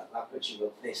that puts you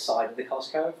up this side of the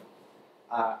cost curve.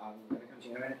 I'm going to come to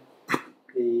you in a minute.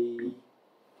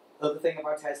 The other thing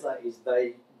about Tesla is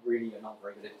they really are not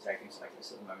very good at detecting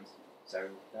cyclists at the moment. So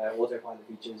their autopilot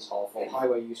features are for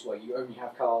highway use where you only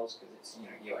have cars because it's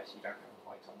US, you don't have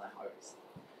bikes on their highways.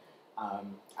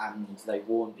 And they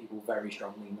warn people very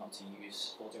strongly not to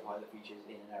use autopilot features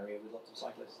in an area with lots of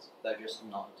cyclists. They're just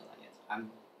not up to that yet. And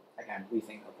again, we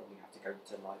think they'll probably have to go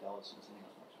to LiDARs and something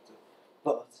else more expensive.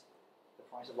 But the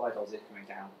price of LiDARs is coming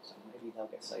down, so maybe they'll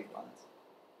get saved by that.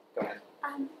 Go ahead.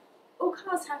 All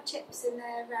cars have chips in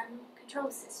their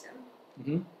control system.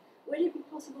 Mm-hmm. Would it be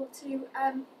possible to,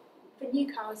 for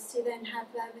new cars, to then have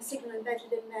a signal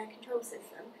embedded in their control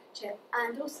system chip?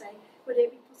 And also, would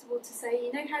it be possible to say,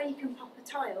 you know how you can pop a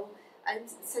tile and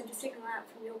send a signal out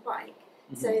from your bike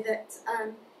so that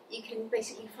you can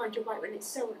basically find your bike when it's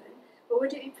stolen? But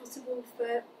would it be possible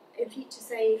for, in future,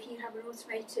 say, if you have an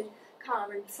automated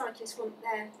car and cyclists want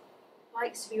their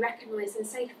bikes to be recognised and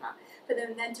safer, for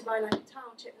them then to buy like a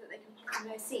tile chip that they can pop on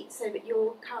their seat so that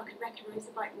your car can recognise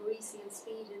the bike more easily and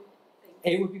speed and things?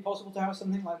 It would be possible to have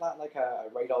something like that, like a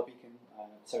radar beacon.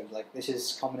 So, like this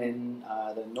is common in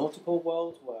the nautical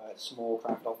world, where small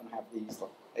craft often have these.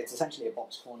 It's essentially a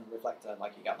box corner reflector,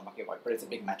 like you get on the back of your bike, but it's a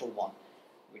big metal one,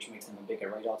 which makes them a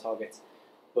bigger radar target.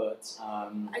 But I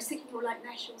was thinking more like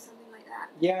mesh or something like that.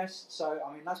 yes, so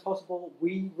I mean that's possible.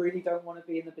 We really don't want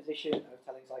to be in the position of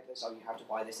telling cyclists, "Oh, you have to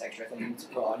buy this extra thing to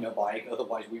put on your bike,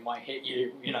 otherwise we might hit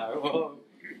you." You know.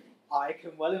 I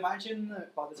can well imagine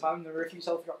that by the time there are a few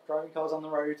self-driving cars on the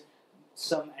road,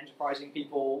 some enterprising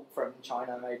people from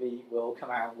China maybe will come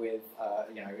out with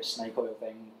a snake oil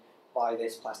thing, buy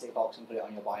this plastic box and put it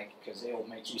on your bike because it will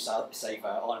make you safer,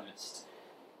 honest.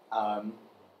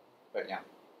 But yeah,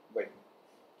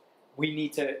 we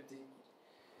need to.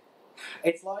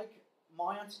 It's like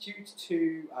my attitude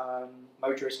to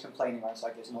motorists complaining about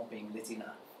cyclists not being lit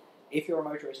enough. If you're a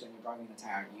motorist and you're driving in a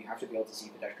town, you have to be able to see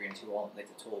pedestrians who aren't lit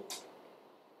at all.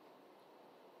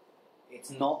 It's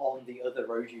not on the other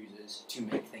road users to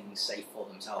make things safe for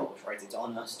themselves, right? It's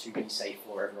on us to be safe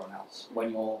for everyone else.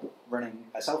 When you're running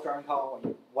a self-driving car,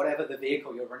 whatever the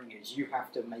vehicle you're running is, you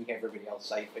have to make everybody else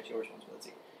safe. It's your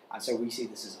responsibility. And so we see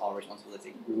this as our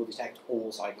responsibility. We will detect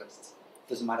all cyclists.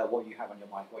 Doesn't matter what you have on your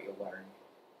bike, what you're wearing.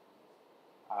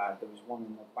 There was one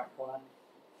in the back corner.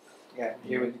 Yeah,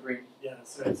 here in the green. Yeah,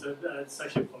 so it's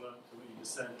actually a follow-up to what you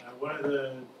just said. One of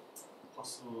the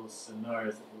possible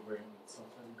scenarios that we're in with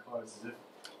self-driving cars is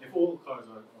if all cars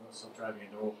are self-driving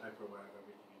and they're all hyper-aware of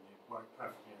everything and they work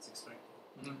perfectly as expected,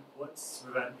 what's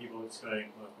to prevent people just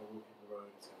going, well, if I walk in the road,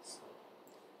 it's going to stop?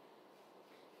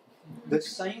 The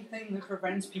same thing that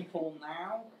prevents people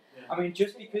now. Yeah. I mean,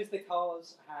 just because the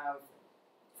cars have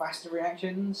faster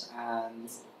reactions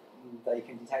and they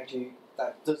can detect you,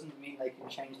 that doesn't mean they can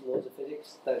change the laws of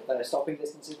physics. The stopping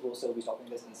distances will still be stopping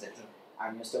distances,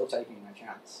 and you're still taking a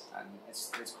chance. And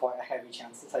it's quite a heavy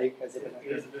chance to take, because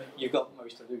you've got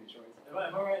most to lose, right?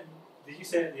 Am I right? Did you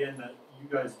say at the end that you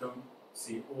guys don't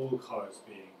see all cars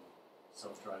being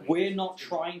self-driving? We're not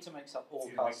trying to make all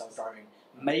cars self-driving.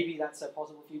 Maybe that's a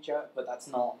possible future, but that's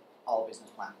not our business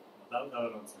plan. That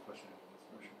would answer the question.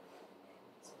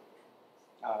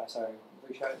 So,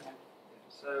 blue shirt, yeah.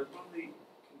 So one of the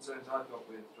concerns I've got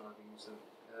with driving is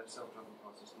self-driving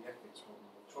cars is the ethics problem,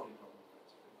 or the trolley problem,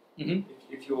 effectively.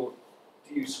 If you're,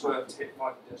 do you swerve to hit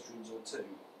 5 pedestrians or 2?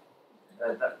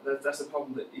 That's a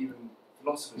problem that even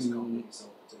philosophers can't really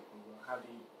solve particularly well. How do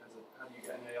you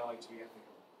get an AI to be ethical?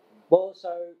 Well,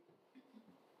 so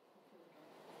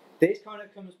this kind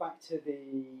of comes back to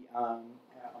the. Am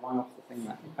I off the thing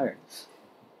there? Oh,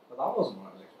 but that wasn't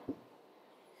what I was expecting.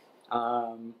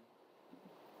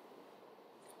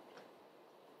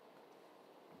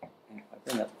 If I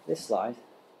bring up this slide.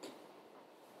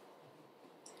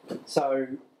 So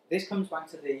this comes back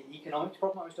to the economics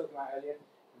problem I was talking about earlier.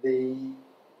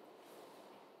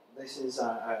 This is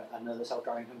another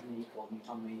self-driving company called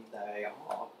Hulme. They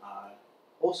are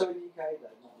also in the UK.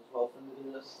 They're not as well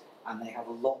funded as us, and they have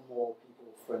a lot more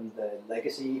people from the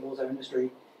legacy auto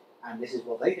industry. And this is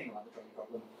what they think about the trolley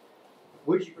problem.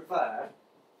 Would you prefer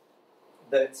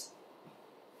that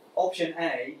option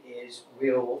A is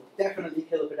we'll definitely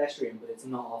kill a pedestrian, but it's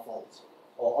not our fault?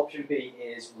 Or option B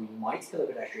is we might kill a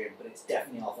pedestrian, but it's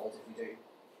definitely our fault if we do?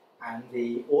 And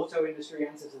the auto industry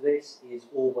answer to this is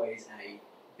always A,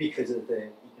 because of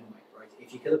the economic, right?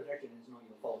 If you kill a pedestrian, it's not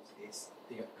your fault, it's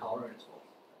the car owner's fault.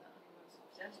 What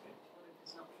if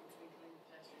there's an option between killing the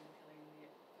pedestrian and killing the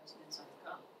person inside the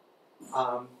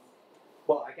car?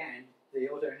 Well, again, the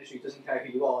auto industry doesn't care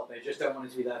who you are, they just don't want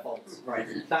it to be their fault, right?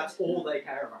 That's all they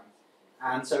care about.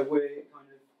 And so we're kind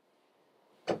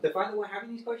of... The fact that we're having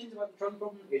these questions about the trolley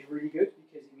problem is really good,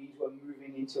 because it means we're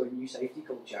moving into a new safety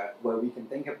culture where we can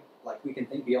think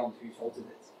beyond whose fault it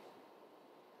is.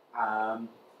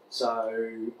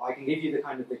 So I can give you the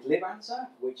kind of the glib answer,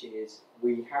 which is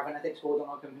we have an ethics board on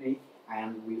our company,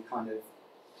 and we kind of,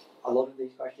 a lot of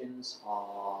these questions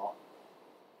are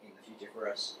in the future for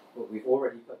us, but we've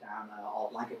already put down our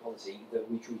blanket policy that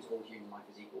we treat all human life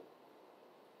as equal.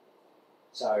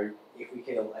 So if we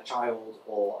kill a child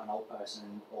or an old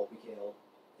person, or we kill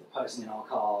the person in our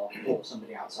car or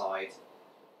somebody outside,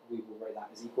 we will rate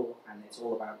that as equal, and it's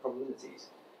all about probabilities.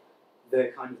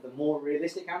 The kind of the more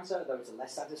realistic answer, though it's a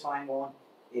less satisfying one,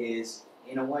 is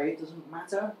in a way it doesn't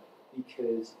matter,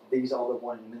 because these are the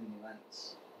 1 in a million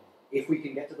events. If we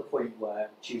can get to the point where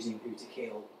choosing who to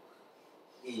kill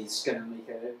is going to make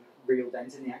a real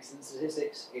dent in the accident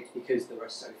statistics, it's because there are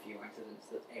so few accidents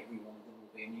that every one of them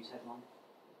will be a news headline.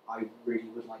 I really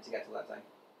would like to get to that day.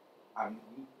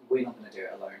 We're not going to do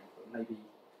it alone, but maybe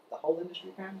the whole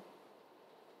industry can.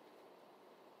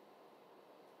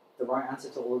 The right answer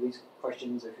to all of these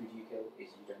questions of who do you kill is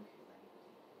you don't kill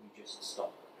anybody. You just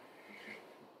stop.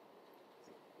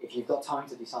 If you've got time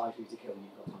to decide who to kill,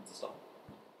 you've got time to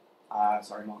stop.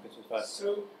 Sorry, Marcus was first.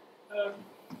 So,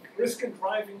 risk in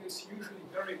driving is usually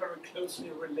very, very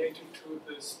closely related to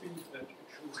the speed that you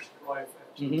choose to drive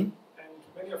at. Mm-hmm. And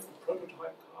many of the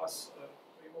prototype cars,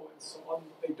 Waymo and so on,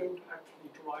 they don't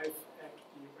actually drive at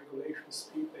the regulation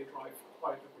speed. They drive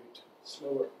quite a bit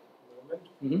slower at the moment.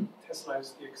 Mm-hmm. Tesla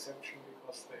is the exception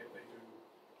because they do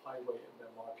highway in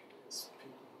their market is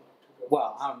people who like to go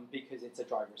Well, fast. because it's a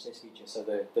driver assist feature, so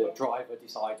the driver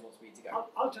decides what speed to go.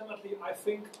 Ultimately, I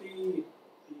think the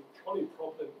trolley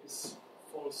problem is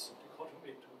false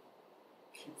dichotomy to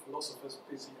keep philosophers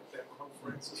busy at their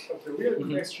conferences. But the real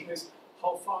question is,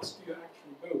 how fast do you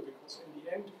actually go? Because in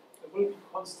the end, there will be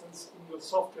constants in your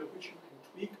software which you can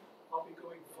tweak. Are we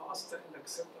going faster and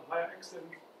accept a higher accident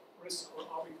risk, or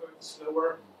are we going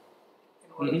slower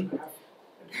in order to have?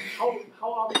 And how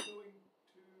are we going to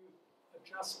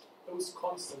adjust those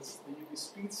constants, the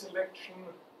speed selection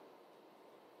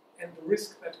and the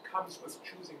risk that comes with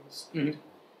choosing the speed?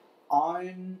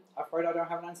 I'm afraid I don't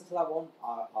have an answer to that one.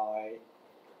 I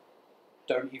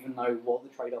don't even know what the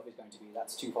trade-off is going to be.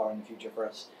 That's too far in the future for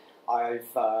us.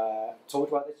 I've talked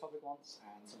about this topic once,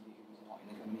 and somebody who was not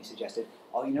in the company suggested,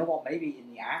 oh, you know what, maybe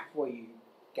in the app where you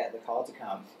get the car to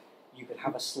come, you could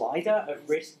have a slider of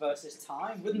risk versus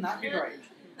time. Wouldn't that be great?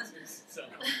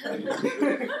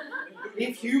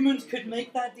 If humans could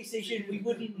make that decision, we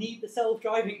wouldn't need the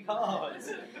self-driving cars.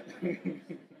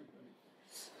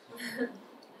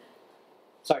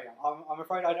 So yeah, I'm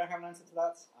afraid I don't have an answer to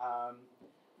that.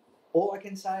 All I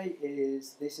can say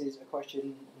is this is a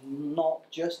question not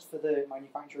just for the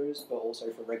manufacturers, but also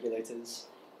for regulators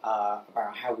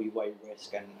about how we weigh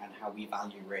risk and how we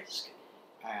value risk.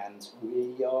 And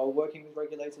we are working with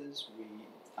regulators. We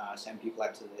send people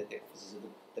out to the offices of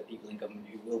the people in government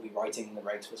who will be writing the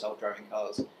regs for self-driving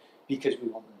cars, because we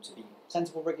want them to be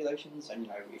sensible regulations. And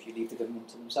if you leave the government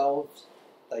to themselves,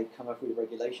 they come up with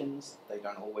regulations. They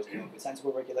don't always come up with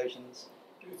sensible regulations.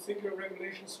 Do you think your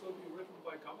regulations will be written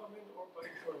by government or by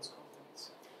insurance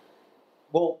companies?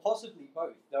 Well, possibly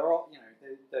both. There are,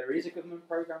 there is a government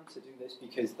program to do this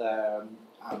because I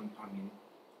mean,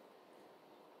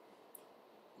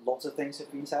 lots of things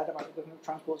have been said about the government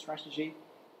transport strategy.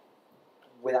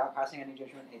 Without passing any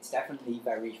judgment, it's definitely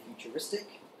very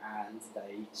futuristic, and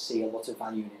they see a lot of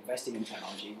value in investing in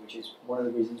technology, which is one of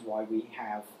the reasons why we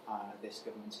have this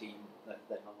government scheme that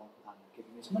are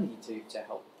giving us money to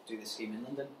help do this scheme in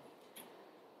London.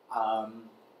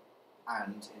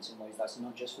 And in some ways, that's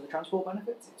not just for the transport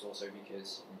benefits; it's also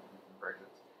because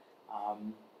Brexit,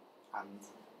 and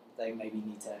they maybe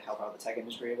need to help out the tech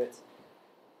industry a bit.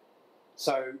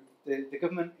 So the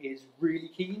government is really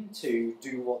keen to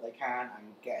do what they can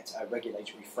and get a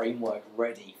regulatory framework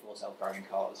ready for self-driving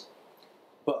cars.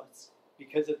 But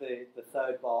because of the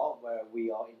third bar, where we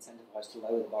are incentivized to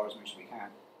lower the bar as much as we can,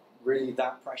 really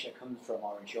that pressure comes from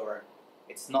our insurer.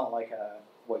 It's not like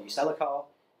where you sell a car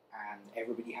and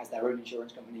everybody has their own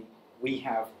insurance company. We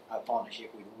have a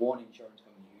partnership with one insurance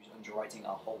company who's underwriting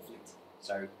our whole fleet.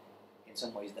 So in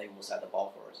some ways, they will set the bar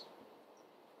for us.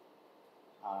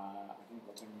 I think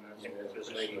There's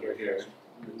a lady here.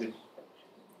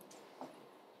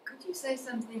 Could you say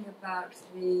something about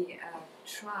the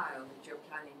trial that you're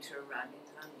planning to run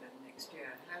in London next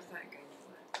year? How's that going to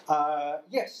work?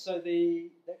 Yes, so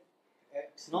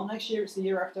it's not next year, it's the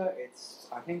year after. It's,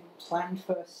 I think, planned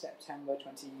for September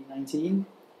 2019.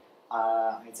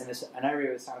 It's in an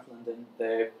area of South London.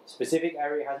 The specific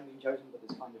area hasn't been chosen, but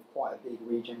there's kind of quite a big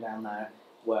region down there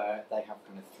where they have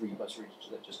kind of 3 bus routes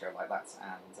that just go like that,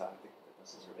 and the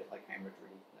buses are a bit like Cambridge,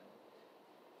 really.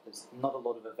 There's not a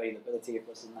lot of availability of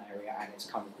buses in that area, and it's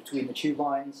kind of between the tube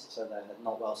lines, so they're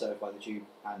not well served by the tube,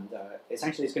 and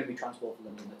essentially it's going to be Transport for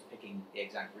London that's picking the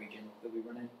exact region that we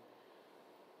run in.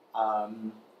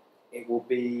 It will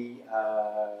be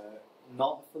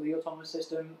not a fully autonomous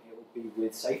system. It will be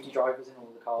with safety drivers in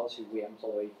all the cars who we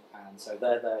employ, and so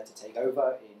they're there to take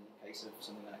over in case of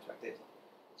something unexpected.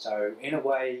 So in a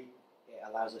way, it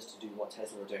allows us to do what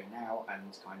Tesla are doing now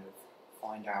and kind of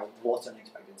find out what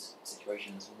unexpected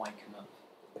situations might come up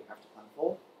that we have to plan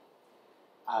for.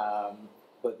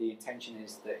 But the intention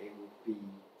is that it will be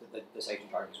that the safety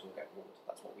drivers will get bored.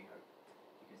 That's what we hope,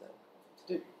 because they'll have nothing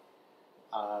to do.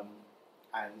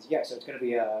 And yeah, so it's going to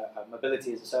be a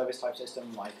mobility as a service type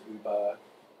system like Uber,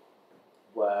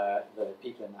 where the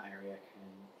people in that area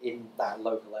in that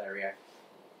local area,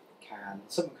 can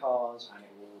summon cars, and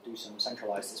it will do some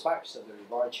centralized dispatch, so there is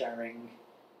ride sharing,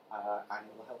 and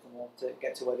it will help them all to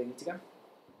get to where they need to go.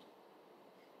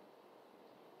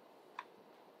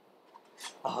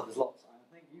 Oh, there's lots. I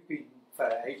think you've been for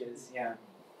ages, yeah.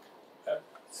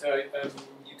 So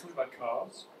you talked about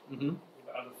cars. Mm-hmm. What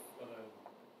about other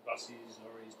buses,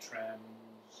 lorries,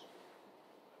 trams?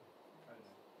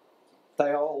 They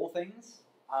are all things.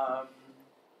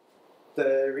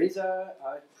 There is a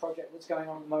project that's going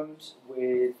on at the moment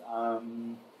with,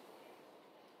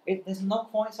 there's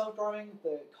not quite self-driving,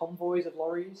 the convoys of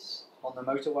lorries on the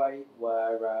motorway,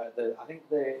 where I think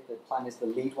the plan is the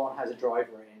lead one has a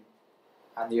driver in,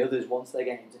 and the others, once they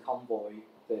get into convoy,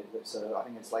 so I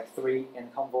think it's like 3 in a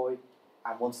convoy,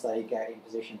 and once they get in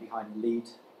position behind the lead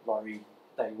lorry,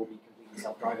 they will be completely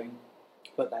self-driving.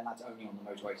 But then that's only on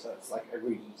the motorway, so it's like a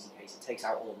really easy case. It takes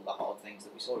out all of the hard things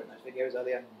that we saw in those videos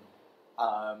earlier.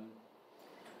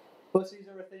 Buses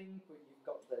are a thing, but you've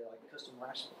got the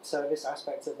customer service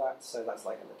aspect of that, so that's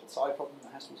like a little side problem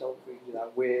that has to be solved if we can do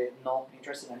that. We're not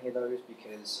interested in any of those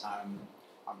because I'm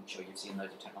sure you've seen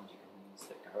loads of technology companies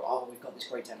that go, oh, we've got this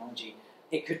great technology,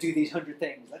 it could do these 100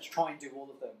 things, let's try and do all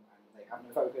of them, and they have no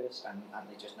focus, and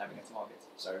they just never get to market.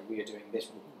 So we are doing this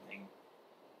one thing,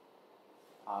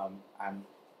 and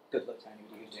good luck to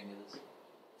anybody who's doing the others.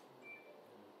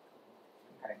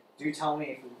 Okay, do tell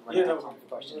me if we run out of time for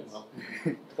questions.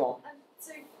 Go on.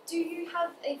 So, do you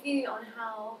have a view on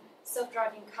how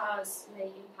self-driving cars may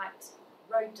impact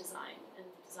road design and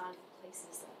design for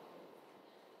places?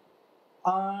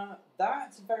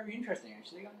 That's very interesting,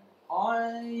 actually.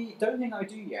 I don't think I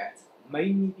do yet,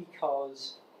 mainly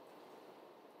because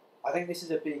I think this is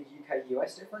a big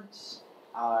UK-US difference.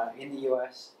 In the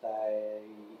US, they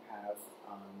have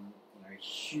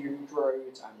huge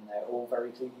roads, and they're all very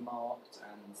clearly marked,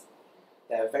 and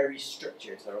they're very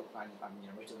structured. They're all,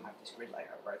 most of them have this grid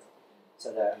layout, right?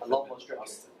 So they're a lot more structured.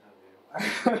 Boston,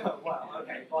 have you? Well,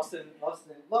 okay, Boston.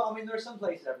 Well, I mean, there are some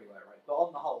places everywhere, right? But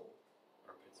on the whole,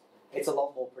 it's a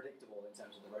lot more predictable in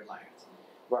terms of the road layout.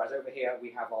 Whereas over here,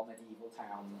 we have our medieval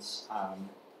towns. I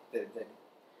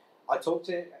talk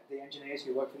to the engineers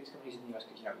who work for these companies in the US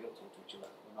because we all talk to each other.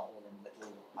 We're not all in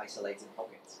little isolated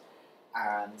pockets.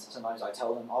 And sometimes I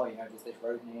tell them, oh, you know, there's this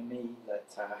road near me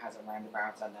that has a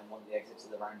roundabout, and then one of the exits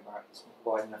of the roundabout is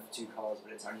wide enough for 2 cars,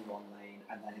 but it's only 1 lane,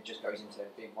 and then it just goes into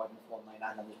being wide enough for 1 lane,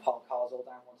 and then there's parked cars all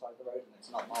down one side of the road, and it's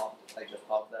not marked, they just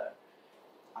park there.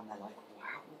 And they're like,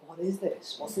 wow, what is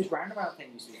this? What's this roundabout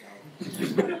thing you speak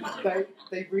of?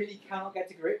 they really cannot get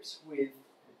to grips with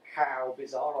how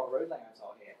bizarre our road layouts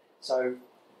are here. So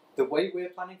the way we're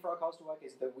planning for our cars to work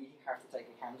is that we have to take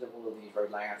account of all of these road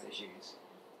layout issues.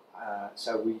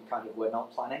 So we're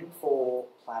not planning for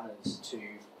planners to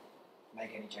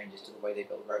make any changes to the way they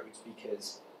build roads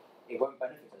because it won't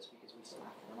benefit us because we still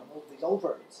have to run on all these old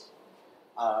roads.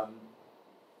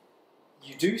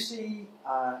 You do see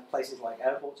places like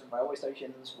airports and railway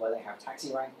stations where they have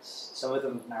taxi ranks. Some of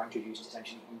them have now introduced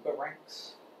essentially Uber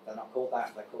ranks. They're not called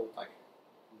that, they're called like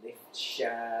lift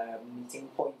share meeting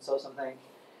points or something.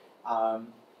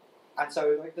 And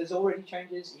so like, there's already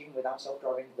changes, even without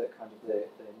self-driving, that kind of the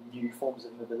new forms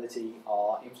of mobility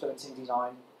are influencing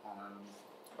design.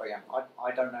 But yeah,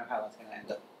 I don't know how that's going to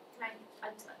end up. Can I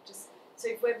just, so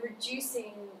if we're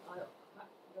reducing, what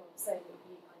I'm saying would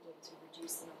be ideal to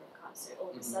reduce the number of cars, so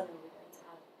all of a sudden we're going to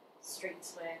have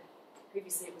streets where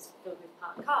previously it was filled with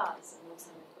parked cars, and all of a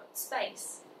sudden we've got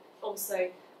space. Also,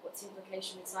 what's the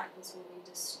implication with cyclists?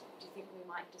 Do you think we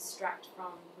might distract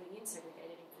from putting in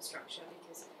segregated infrastructure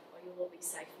because you'll all be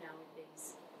safe now with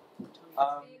these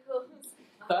autonomous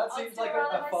vehicles? That seems like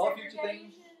a far future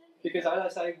thing. Because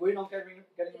as I say, we're not getting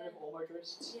rid of all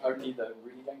motorists, only the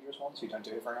really dangerous ones who don't do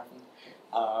it very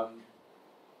often.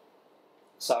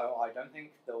 So I don't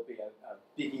think there'll be a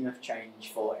big enough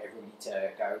change for everybody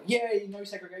to go, yay, no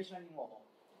segregation anymore.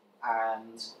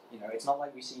 And you know, it's not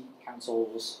like we see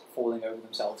councils falling over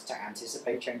themselves to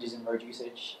anticipate changes in road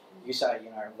usage. You say, you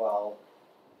know, well,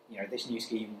 you know, this new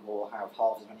scheme will have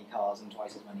half as many cars and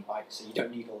twice as many bikes, so you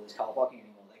don't need all this car parking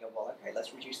anymore. They go, well, okay,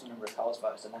 let's reduce the number of cars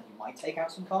first, and then you might take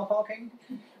out some car parking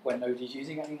when nobody's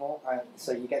using it anymore.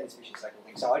 So you get this vicious cycle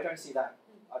thing. So I don't see that.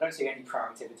 I don't see any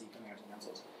proactivity coming out of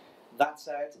councils. That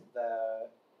said,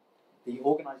 the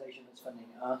organisation that's funding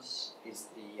us is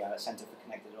the Centre for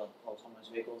Connected Autonomous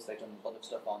Vehicles. They've done a lot of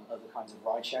stuff on other kinds of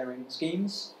ride-sharing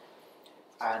schemes,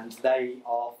 and they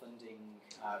are funding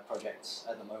projects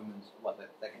at the moment. Well,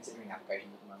 they're considering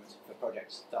applications at the moment for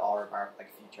projects that are about like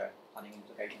future planning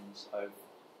implications of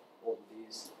all of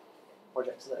these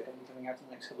projects that are going to be coming out in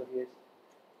the next couple of years,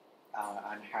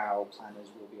 and how planners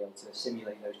will be able to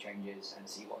simulate those changes and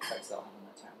see what effects they'll have on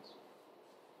their towns.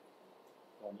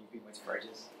 Well, you've been waiting for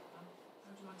ages. How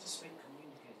do you anticipate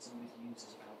communicating with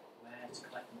users about where to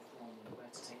collect them from and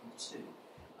where to take them to?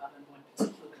 And my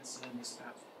particular concern is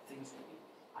about things that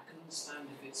I can understand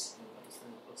if it's the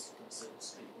bus on a certain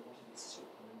street, but what if it's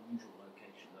sort of an unusual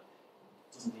location that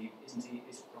is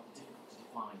rather difficult to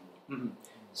define? Mm-hmm.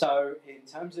 So in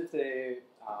terms of the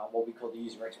what we call the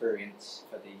user experience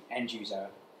for the end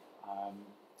user,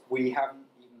 we haven't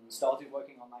even started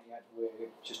working on that yet. We're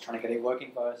just trying to get it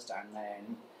working first, and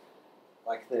then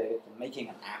like the making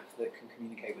an app that can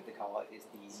communicate with the car is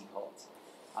the easy part.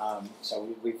 So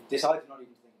we've decided not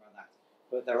even to think about that.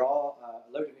 But there are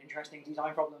a load of interesting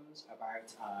design problems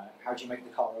about how do you make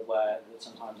the car aware that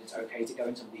sometimes it's okay to go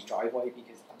in somebody's driveway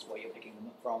because that's where you're picking them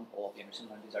up from, or you know,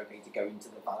 sometimes it's okay to go into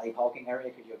the valet parking area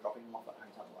because you're dropping them off at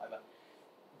hotel or whatever.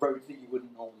 Roads that you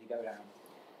wouldn't normally go down.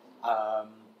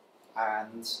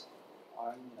 And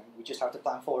you know, we just have to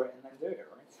plan for it and then do it,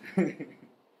 right?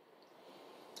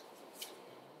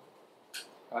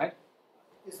 Go ahead.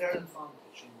 Is there an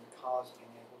advantage in the cars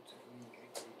being able to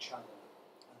communicate with each other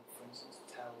and, for instance,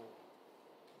 tell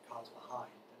the cars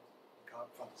behind that the car in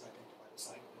front has identified a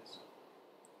cyclist?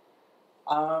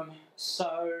 So,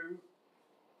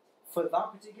 for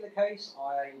that particular case,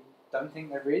 I don't think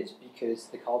there is, because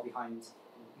the car behind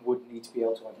would need to be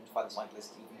able to identify the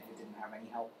cyclist even if it didn't have any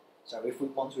help. So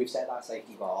once we've set that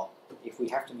safety bar, if we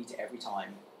have to meet it every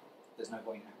time, there's no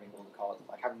point in having all the cars,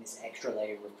 like having this extra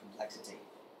layer of complexity.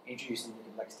 Introducing the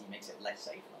complexity makes it less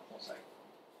safe, not more safe.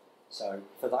 So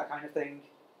for that kind of thing,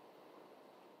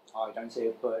 I don't see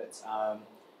it, but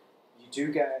you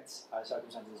do get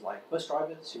circumstances like bus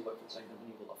drivers who work for the same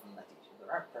company will often let each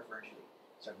other out preferentially.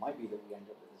 So it might be that we end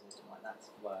up with a system like that,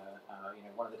 where you know,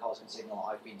 one of the cars can signal,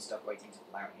 "I've been stuck waiting to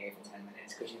pull out here for 10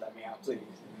 minutes, could you let me out, please?"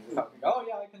 Oh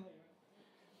yeah, I can let you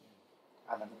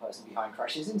out. And then the person behind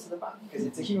crashes into the van because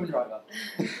it's a human driver.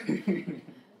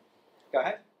 Go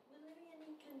ahead.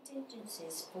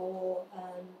 Contingencies for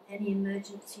any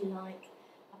emergency, like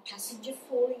a passenger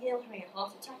falling ill, having a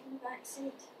heart attack in the back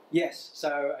seat? Yes,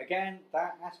 so again,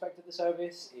 that aspect of the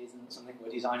service isn't something we're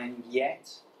designing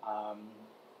yet.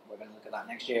 We're going to look at that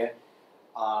next year.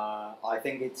 I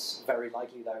think it's very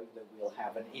likely, though, that we'll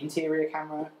have an interior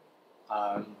camera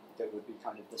that would be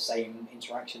kind of the same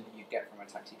interaction that you'd get from a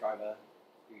taxi driver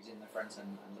who's in the front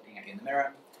and looking at you in the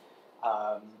mirror.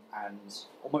 And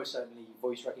almost certainly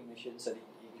voice recognition, so that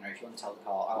if you want to tell the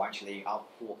car, oh, actually, I'll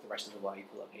walk the rest of the way,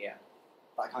 pull up here,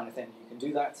 that kind of thing, you can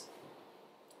do that.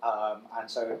 And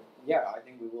so, yeah, I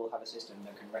think we will have a system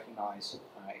that can recognise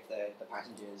if the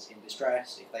passenger's in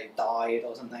distress, if they've died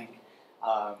or something,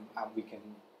 and we can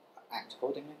act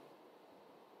accordingly.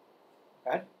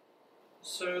 Okay?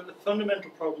 So the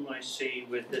fundamental problem I see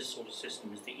with this sort of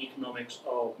system is the economics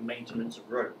of maintenance of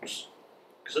roads.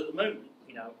 Because at the moment,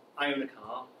 I own a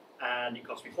car, and it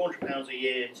costs me £400 a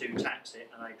year to tax it,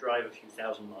 and I drive a few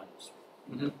thousand miles.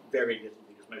 Mm-hmm. Very little,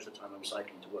 because most of the time I'm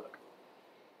cycling to work.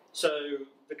 So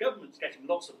the government's getting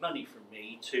lots of money from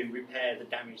me to repair the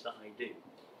damage that I do.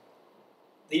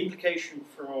 The implication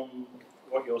from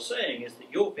what you're saying is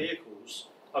that your vehicles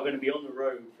are going to be on the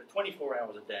road for 24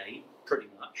 hours a day, pretty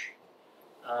much,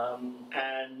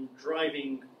 and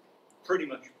driving pretty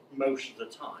much most of the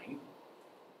time.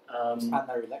 And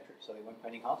they're electric, so they won't pay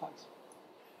any car tax.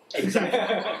 Exactly.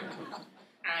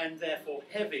 And therefore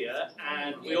heavier,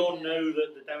 and we all know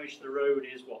that the damage to the road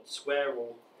is square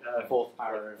or fourth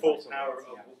power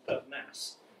of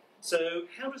mass. So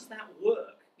how does that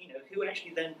work? Who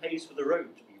actually then pays for the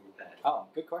road to be repaired? Oh,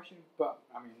 good question. But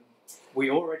we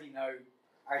already know,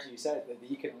 as you said, that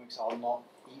the economics are not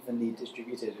evenly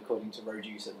distributed according to road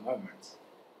use at the moment.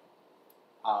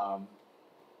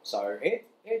 So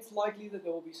it's likely that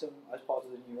there will be some, as part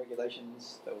of the new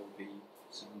regulations, there will be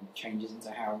some changes into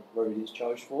how road is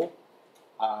charged for.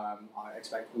 I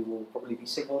expect we will probably be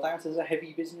singled out as a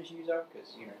heavy business user,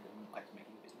 because they wouldn't like to make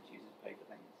business users pay for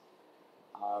things.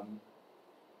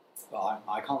 But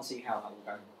I can't see how that will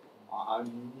go.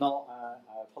 I'm not a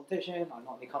politician, I'm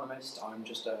not an economist, I'm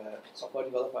just a software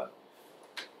developer.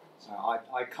 So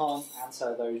I can't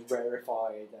answer those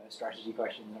rarefied strategy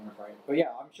questions, I'm afraid. But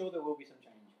yeah, I'm sure there will be some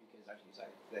change, because as you say,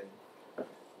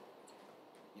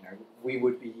 we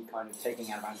would be kind of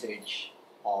taking advantage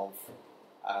of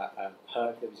a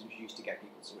perk that was introduced to get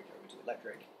people to switch over to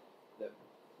electric, that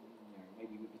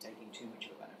maybe we'd be taking too much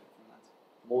of a benefit from that,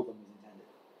 more than was intended.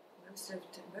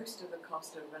 Most of the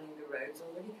cost of running the roads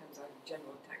already comes out of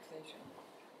general taxation.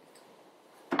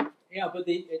 Yeah, but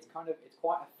it's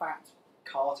quite a fat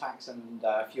car tax and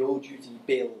fuel duty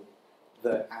bill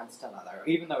that adds to that, though.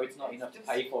 Even though it's not enough to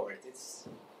pay for it, it's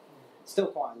still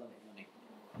quite a lot of money.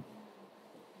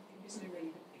 Is there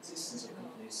a existence of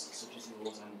companies such as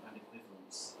yours and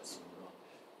equivalents, assuming there are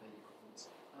fairly equivalents,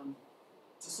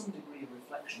 to some degree a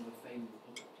reflection of a favourable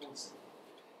public policy?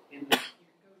 In that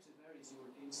you can go to various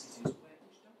European cities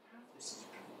which don't have this as a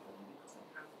traffic problem because they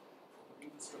have proper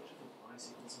infrastructure for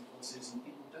bicycles and buses, and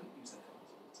people don't use their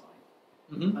cars all the time.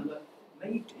 Mm-hmm. And that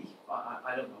maybe,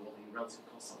 I don't know what the relative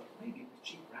costs are, but maybe it would be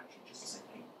cheaper actually just to say,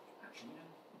 hey, actually,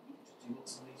 we need to do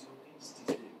what some of these European cities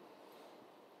do.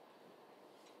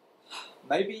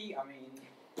 Maybe,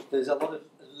 there's a lot of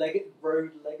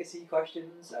road legacy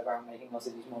questions about making our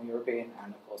cities more European,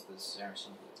 and of course there's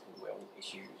some political will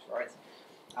issues, right?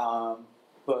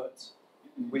 But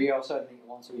we are certainly,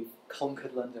 once we've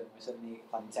conquered London, we're certainly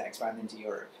planning to expand into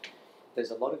Europe. There's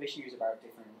a lot of issues about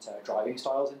different driving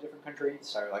styles in different countries,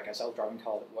 so like a self-driving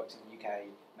car that works in the UK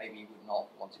maybe would not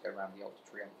want to go around the Arc de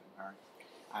Triomphe in Paris,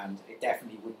 and it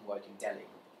definitely wouldn't work in Delhi.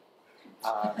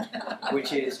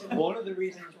 Which is one of the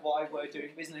reasons why we're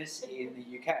doing business in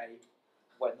the UK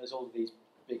when there's all of these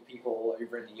big people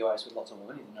over in the US with lots more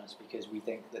money than us, because we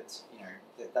think that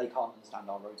that they can't understand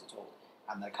our roads at all,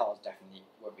 and their cars definitely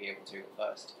won't be able to at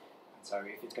first. And so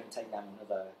if it's going to take them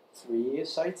another 3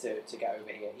 years, say, to get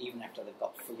over here, even after they've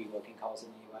got fully working cars in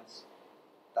the US,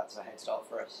 that's a head start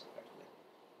for us, effectively.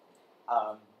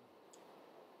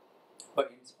 But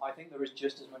I think there is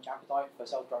just as much appetite for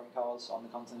self-driving cars on the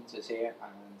continent as here,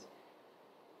 and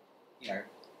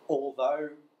although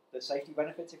the safety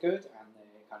benefits are good and the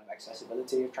kind of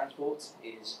accessibility of transport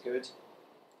is good,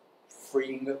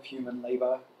 freeing up human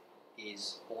labour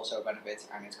is also a benefit,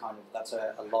 and that's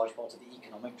a large part of the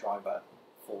economic driver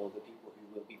for the people who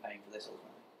will be paying for this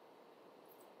ultimately.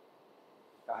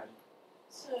 Go ahead.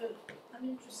 So I'm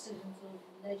interested in the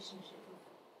relationship of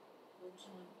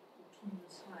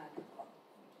autonomous hire car,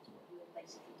 which is what you're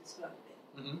basically describing.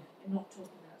 Mm-hmm. You're not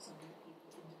talking about something that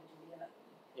people individually own.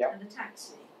 Yep. And a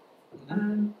taxi.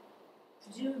 Mm-hmm.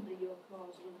 Presumably your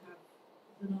cars will have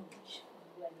the knowledge of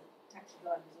the way that taxi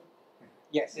drivers are.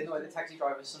 Yes, in the way that taxi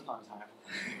drivers sometimes have.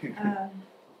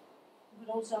 But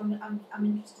also I'm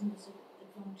interested in the sort of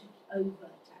advantage over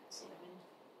taxi.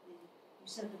 You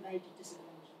said the major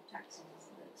disadvantage of taxis is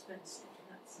that they're expensive, and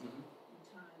that's in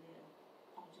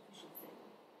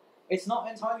It's not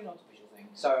entirely an artificial thing.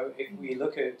 So if we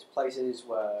look at places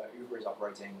where Uber is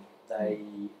operating, they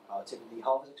are typically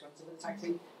half as expensive as a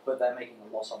taxi, but they're making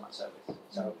a loss on that service.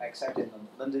 So except in London,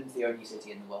 London's the only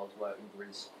city in the world where Uber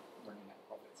is running at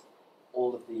profit.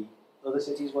 All of the other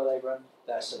cities where they run,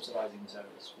 they're subsidising the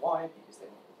service. Why? Because they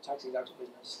want to put the taxis out of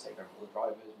business, take over all the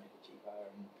drivers, make it cheaper,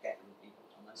 and get rid of people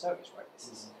on their service. Right? This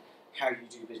is how you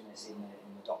do business in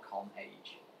the .com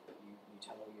age. You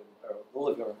tell all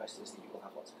of your investors that you will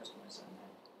have lots of customers, and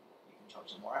then you can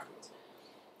charge them more afterwards.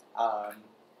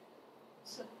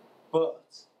 But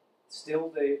still,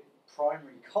 the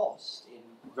primary cost in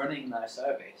running their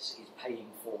service is paying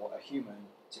for a human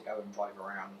to go and drive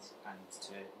around and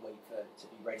to wait to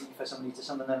be ready for somebody to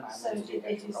summon them. And So then to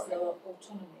it is the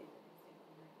autonomy.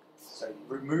 So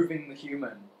removing the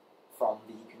human from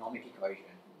the economic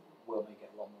equation will make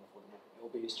it a lot more affordable. It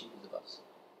will be as cheap as a bus.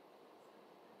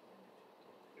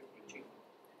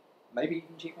 Maybe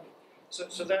even cheaper.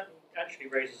 So that actually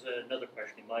raises another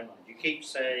question in my mind. You keep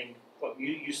saying, well,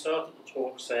 you started the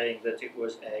talk saying that it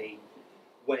was a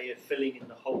way of filling in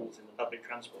the holes in the public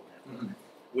transport network,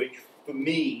 which for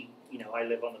me, I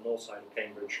live on the north side of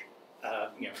Cambridge,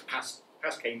 past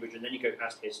Cambridge, and then you go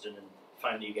past Histon, and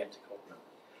finally you get to Cobham.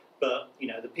 But,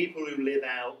 the people who live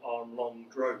out on Long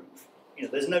Grove,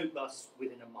 there's no bus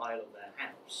within a mile of their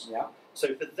house. Yeah.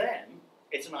 So for them,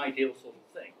 it's an ideal sort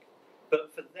of thing.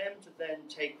 But for them to then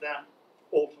take that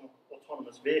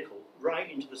autonomous vehicle right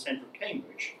into the centre of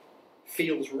Cambridge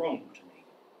feels wrong to me.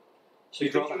 So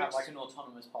you'd rather have like an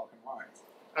autonomous park and ride?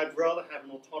 I'd rather have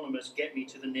an autonomous get me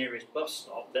to the nearest bus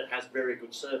stop that has very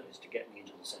good service to get me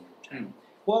into the centre of town.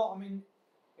 Well, I mean,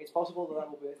 it's possible that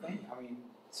will be a thing. I mean,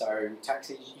 so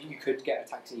taxis, you could get a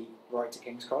taxi right to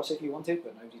King's Cross if you wanted,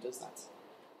 but nobody does that.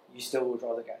 You still would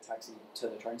rather get a taxi to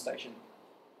the train station.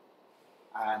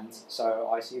 And so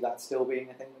I see that still being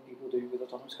a thing that people do with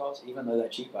autonomous cars, even though they're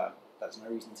cheaper. That's no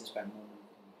reason to spend more money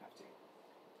than you have to.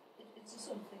 It's the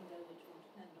sort of thing, though, which will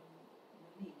depend on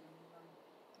the need. I mean,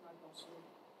 my boss will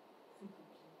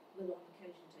on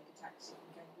occasion take a taxi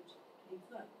from Cambridge to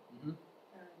Heathrow.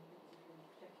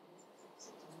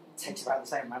 It takes about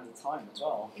the same amount of time as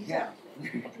well.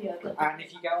 Exactly. Yeah. And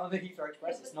if you get on the Heathrow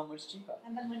Express, it's not much cheaper.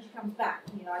 And then when she comes back,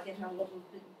 I get a lot of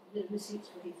the receipts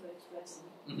for Heathrow Express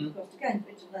and across to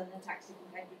Cambridge, and then a taxi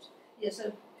from Cambridge. Yeah,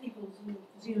 so people will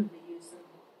presumably use them,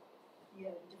 in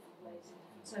different ways in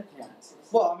different circumstances. Yeah.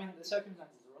 Well, I mean, the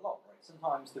circumstances are a lot, right?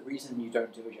 Sometimes the reason you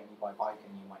don't do a journey by bike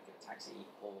and you might get a taxi,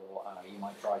 or you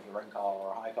might drive your own car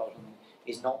or a hire car or something,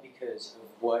 is not because of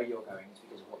where you're going, it's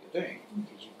because of what you're doing.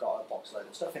 Because you've got a box load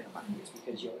of stuff in the back, it's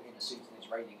because you're in a suit and it's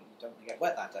raining and you don't want to get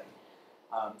wet that day.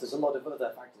 There's a lot of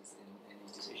other factors in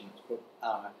these decisions, but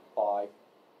by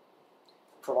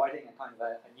providing a kind of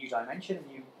a new dimension, a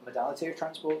new modality of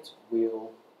transport,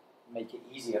 will make it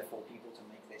easier for people to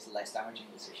make this less damaging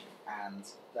decision and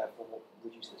therefore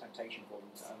reduce the temptation for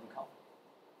them to own the car.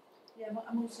 Yeah, but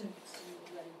I'm also interested in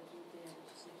the way that you'll be able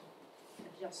to sort of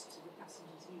adjust to the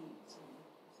passenger's needs and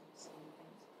some of the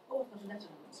things. Oh, I've got a letter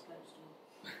I must post, or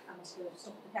I must go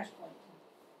stop at the cash point.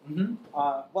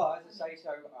 Well, as I say,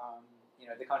 so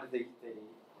the kind of the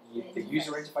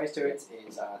user interface to it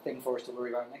is a thing for us to worry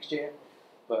about next year.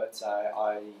 But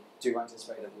I do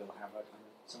anticipate that we'll have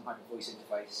some kind of voice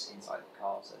interface inside the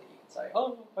car so that you can say,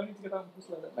 "Oh, I need to get down this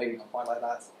level." Maybe not quite like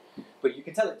that, but you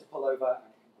can tell it to pull over, and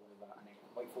it can pull over, and it can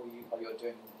wait for you while you're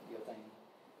doing your thing.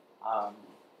 I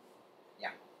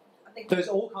think there's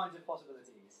all kinds of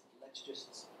possibilities. Let's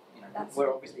just,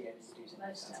 we're obviously able to do something.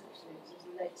 Most actually, it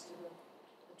relates to the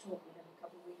talk we had a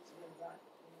couple of weeks ago about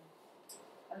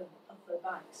off-road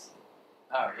bikes.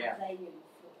 Oh yeah. They use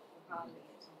for handling it.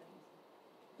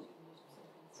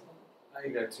 I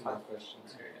think there are two more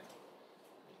questions here.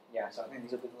 Yeah, so I think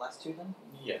these will be the last two then?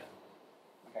 Yeah.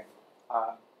 Okay.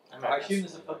 I assume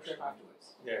there's a pub trip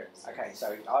afterwards? There is. Okay, so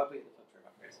I'll be at the pub trip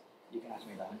afterwards. You can ask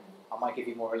me that. I might give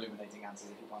you more illuminating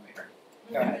answers if you find me ready.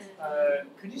 Go ahead.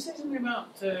 Could you say something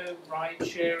about ride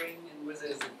sharing and whether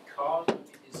the cars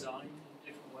would be designed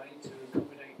in a different way to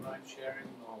accommodate ride sharing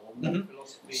or what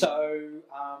philosophy? So,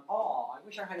 I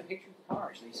wish I had a picture of the car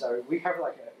actually. So we have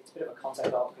it's a bit of a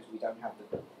concept art because we don't have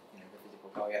the physical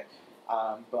car yet.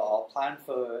 But our plan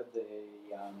for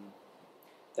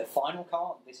the final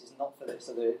car, this is not for this.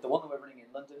 So the one that we're running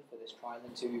in London for this trial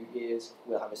in 2 years,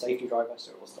 we'll have a safety driver,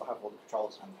 so it will still have all the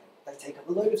controls, and they take up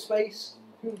a load of space.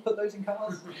 Who would put those in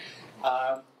cars?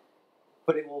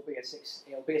 But it will be a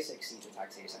six-seater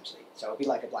taxi essentially. So it'll be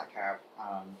like a black cab,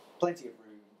 plenty of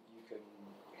room. You can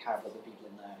have other people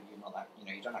in there. You're not that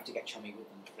you don't have to get chummy with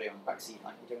them to put it on the back seat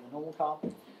like you do in a normal car.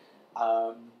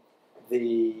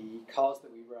 The cars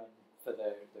that we run for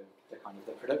the the kind of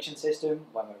the production system,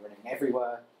 when we're running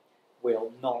everywhere,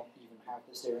 will not even have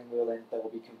the steering wheel in. They will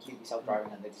be completely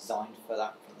self-driving, and they're designed for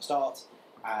that from the start.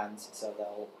 And so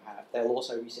they'll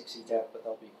also be 6-seater, but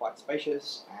they'll be quite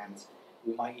spacious, and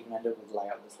we might even end up with a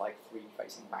layout that's like 3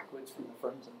 facing backwards from the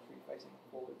front and 3 facing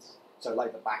forwards. So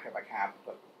like the back of a cab,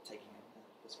 but taking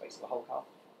the space of a whole car.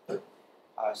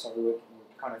 So we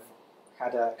kind of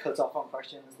had a cut off on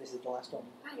questions. This is the last one.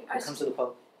 Right, We'll come to the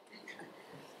pub.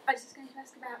 I was just going to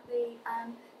ask about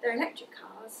they're electric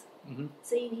cars, Mm-hmm.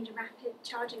 so you need a rapid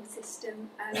charging system,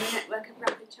 a network of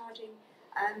rapid charging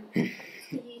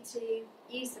for you to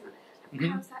use them. Mm-hmm.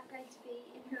 How's that going to be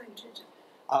implemented?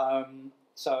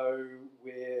 So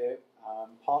we're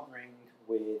partnering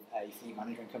with a fleet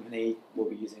management company. We'll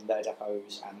be using their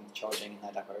depots and charging in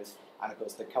their depots. And of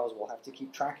course, the cars will have to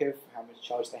keep track of how much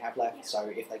charge they have left. So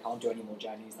if they can't do any more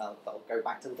journeys, they'll go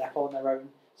back to the depot on their own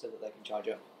so that they can charge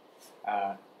up.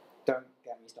 Don't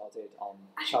get me started on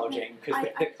charging, because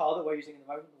the car that we're using at the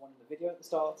moment, the one in the video at the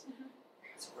start,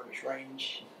 has a rubbish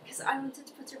range. Because I wanted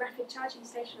to put a rapid charging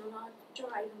station on our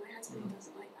drive, and my husband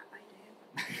doesn't like that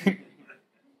idea.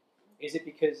 Is it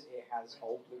because it has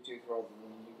old Bluetooth rather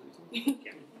than new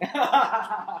Bluetooth?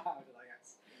 How did I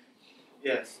guess?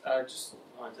 Yes, I just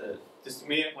wanted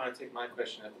to take my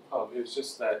question at the pub. It was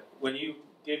just that when you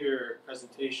gave your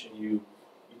presentation, you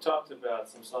talked about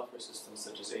some software systems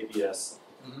such as ABS,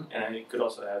 and you could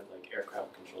also add like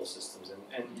aircraft control systems,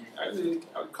 and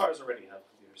our cars already have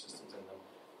computer systems in them.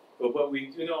 But what we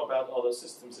do know about all those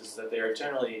systems is that they are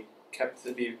generally kept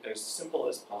to be as simple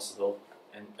as possible,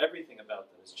 and everything about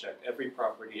them is checked. Every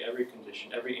property, every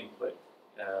condition, every input.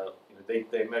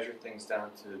 They measure things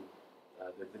down to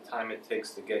the time it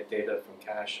takes to get data from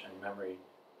cache and memory,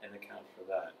 and account for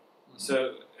that.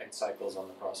 So, and cycles on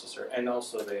the processor, and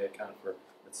also they account for,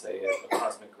 let's say, if a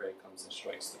cosmic ray comes and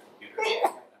strikes the computer, what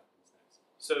happens next.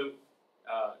 So,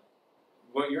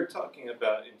 what you're talking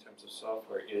about in terms of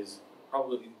software is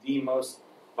probably the most,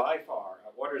 by far,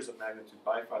 orders of magnitude,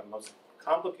 by far the most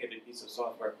complicated piece of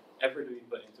software ever to be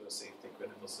put into a safety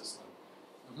critical system,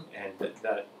 and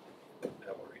that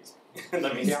worries me.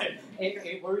 Let me say.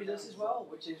 It worries us as well,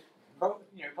 which is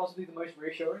possibly the most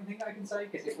reassuring thing I can say,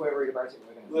 because if we're worried about it,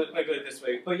 we're going to. Let me put it this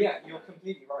way. But yeah, you're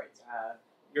completely right.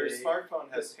 Your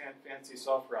smartphone has fancy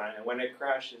software on it, and when it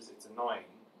crashes, it's annoying.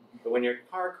 But when your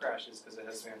car crashes because it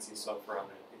has fancy software on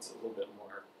it, it's a little bit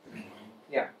more annoying.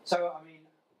 Yeah. So I mean,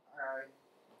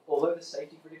 although the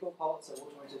safety critical parts of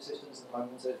automotive systems at the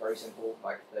moment are very simple,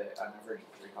 like an average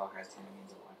luxury car has 10 million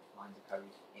lines of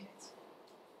code in it,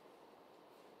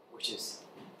 which is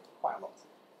quite a lot.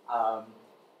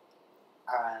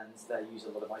 And they use a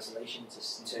lot of isolation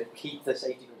to keep the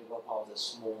safety critical part as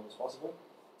small as possible.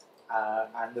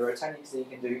 And there are techniques that you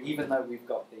can do, even though we've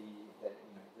got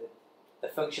the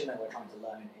function that we're trying to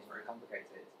learn is very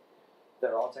complicated.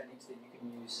 There are techniques that you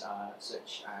can use,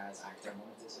 such as actor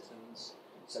monitor systems,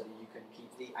 so that you can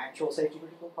keep the actual safety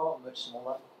critical part much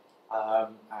smaller.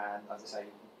 And as I say,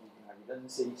 you can have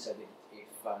redundancy, so that if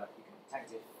you can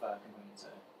detect if components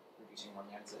are producing wrong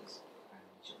answers and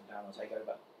shut them down or take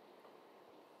over.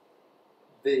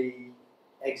 The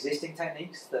existing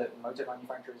techniques that motor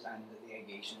manufacturers and the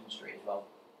aviation industry as well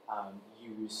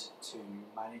use to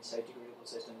manage safety critical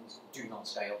systems do not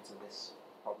scale to this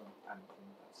problem, and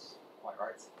that's quite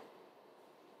right.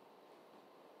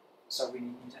 So we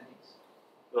need new techniques.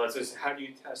 Well, it's just, how do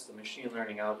you test the machine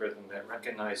learning algorithm that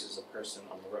recognizes a person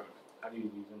on the road? How do you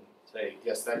even say,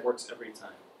 yes, that works every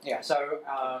time? Yeah, so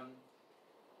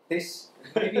this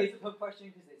maybe is a pub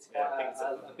question because it's quite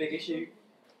a big issue,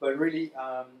 but really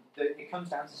it comes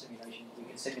down to simulation. We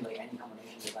can simulate any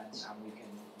combination of events, and we can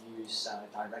use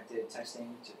directed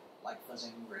testing to, like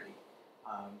fuzzing, really.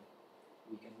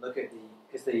 We can look at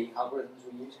because the algorithms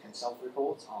we use can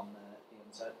self-report on the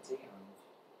uncertainty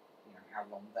and how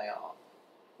wrong they are.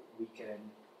 We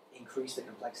can increase the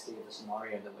complexity of the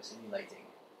scenario that we're simulating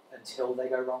until they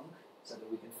go wrong, so that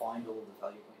we can find all the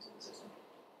failure points of the system.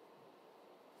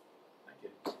 Thank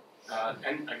you.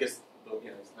 And I guess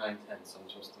it's 9:10, so I'm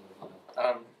supposed to move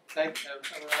on. Thank you.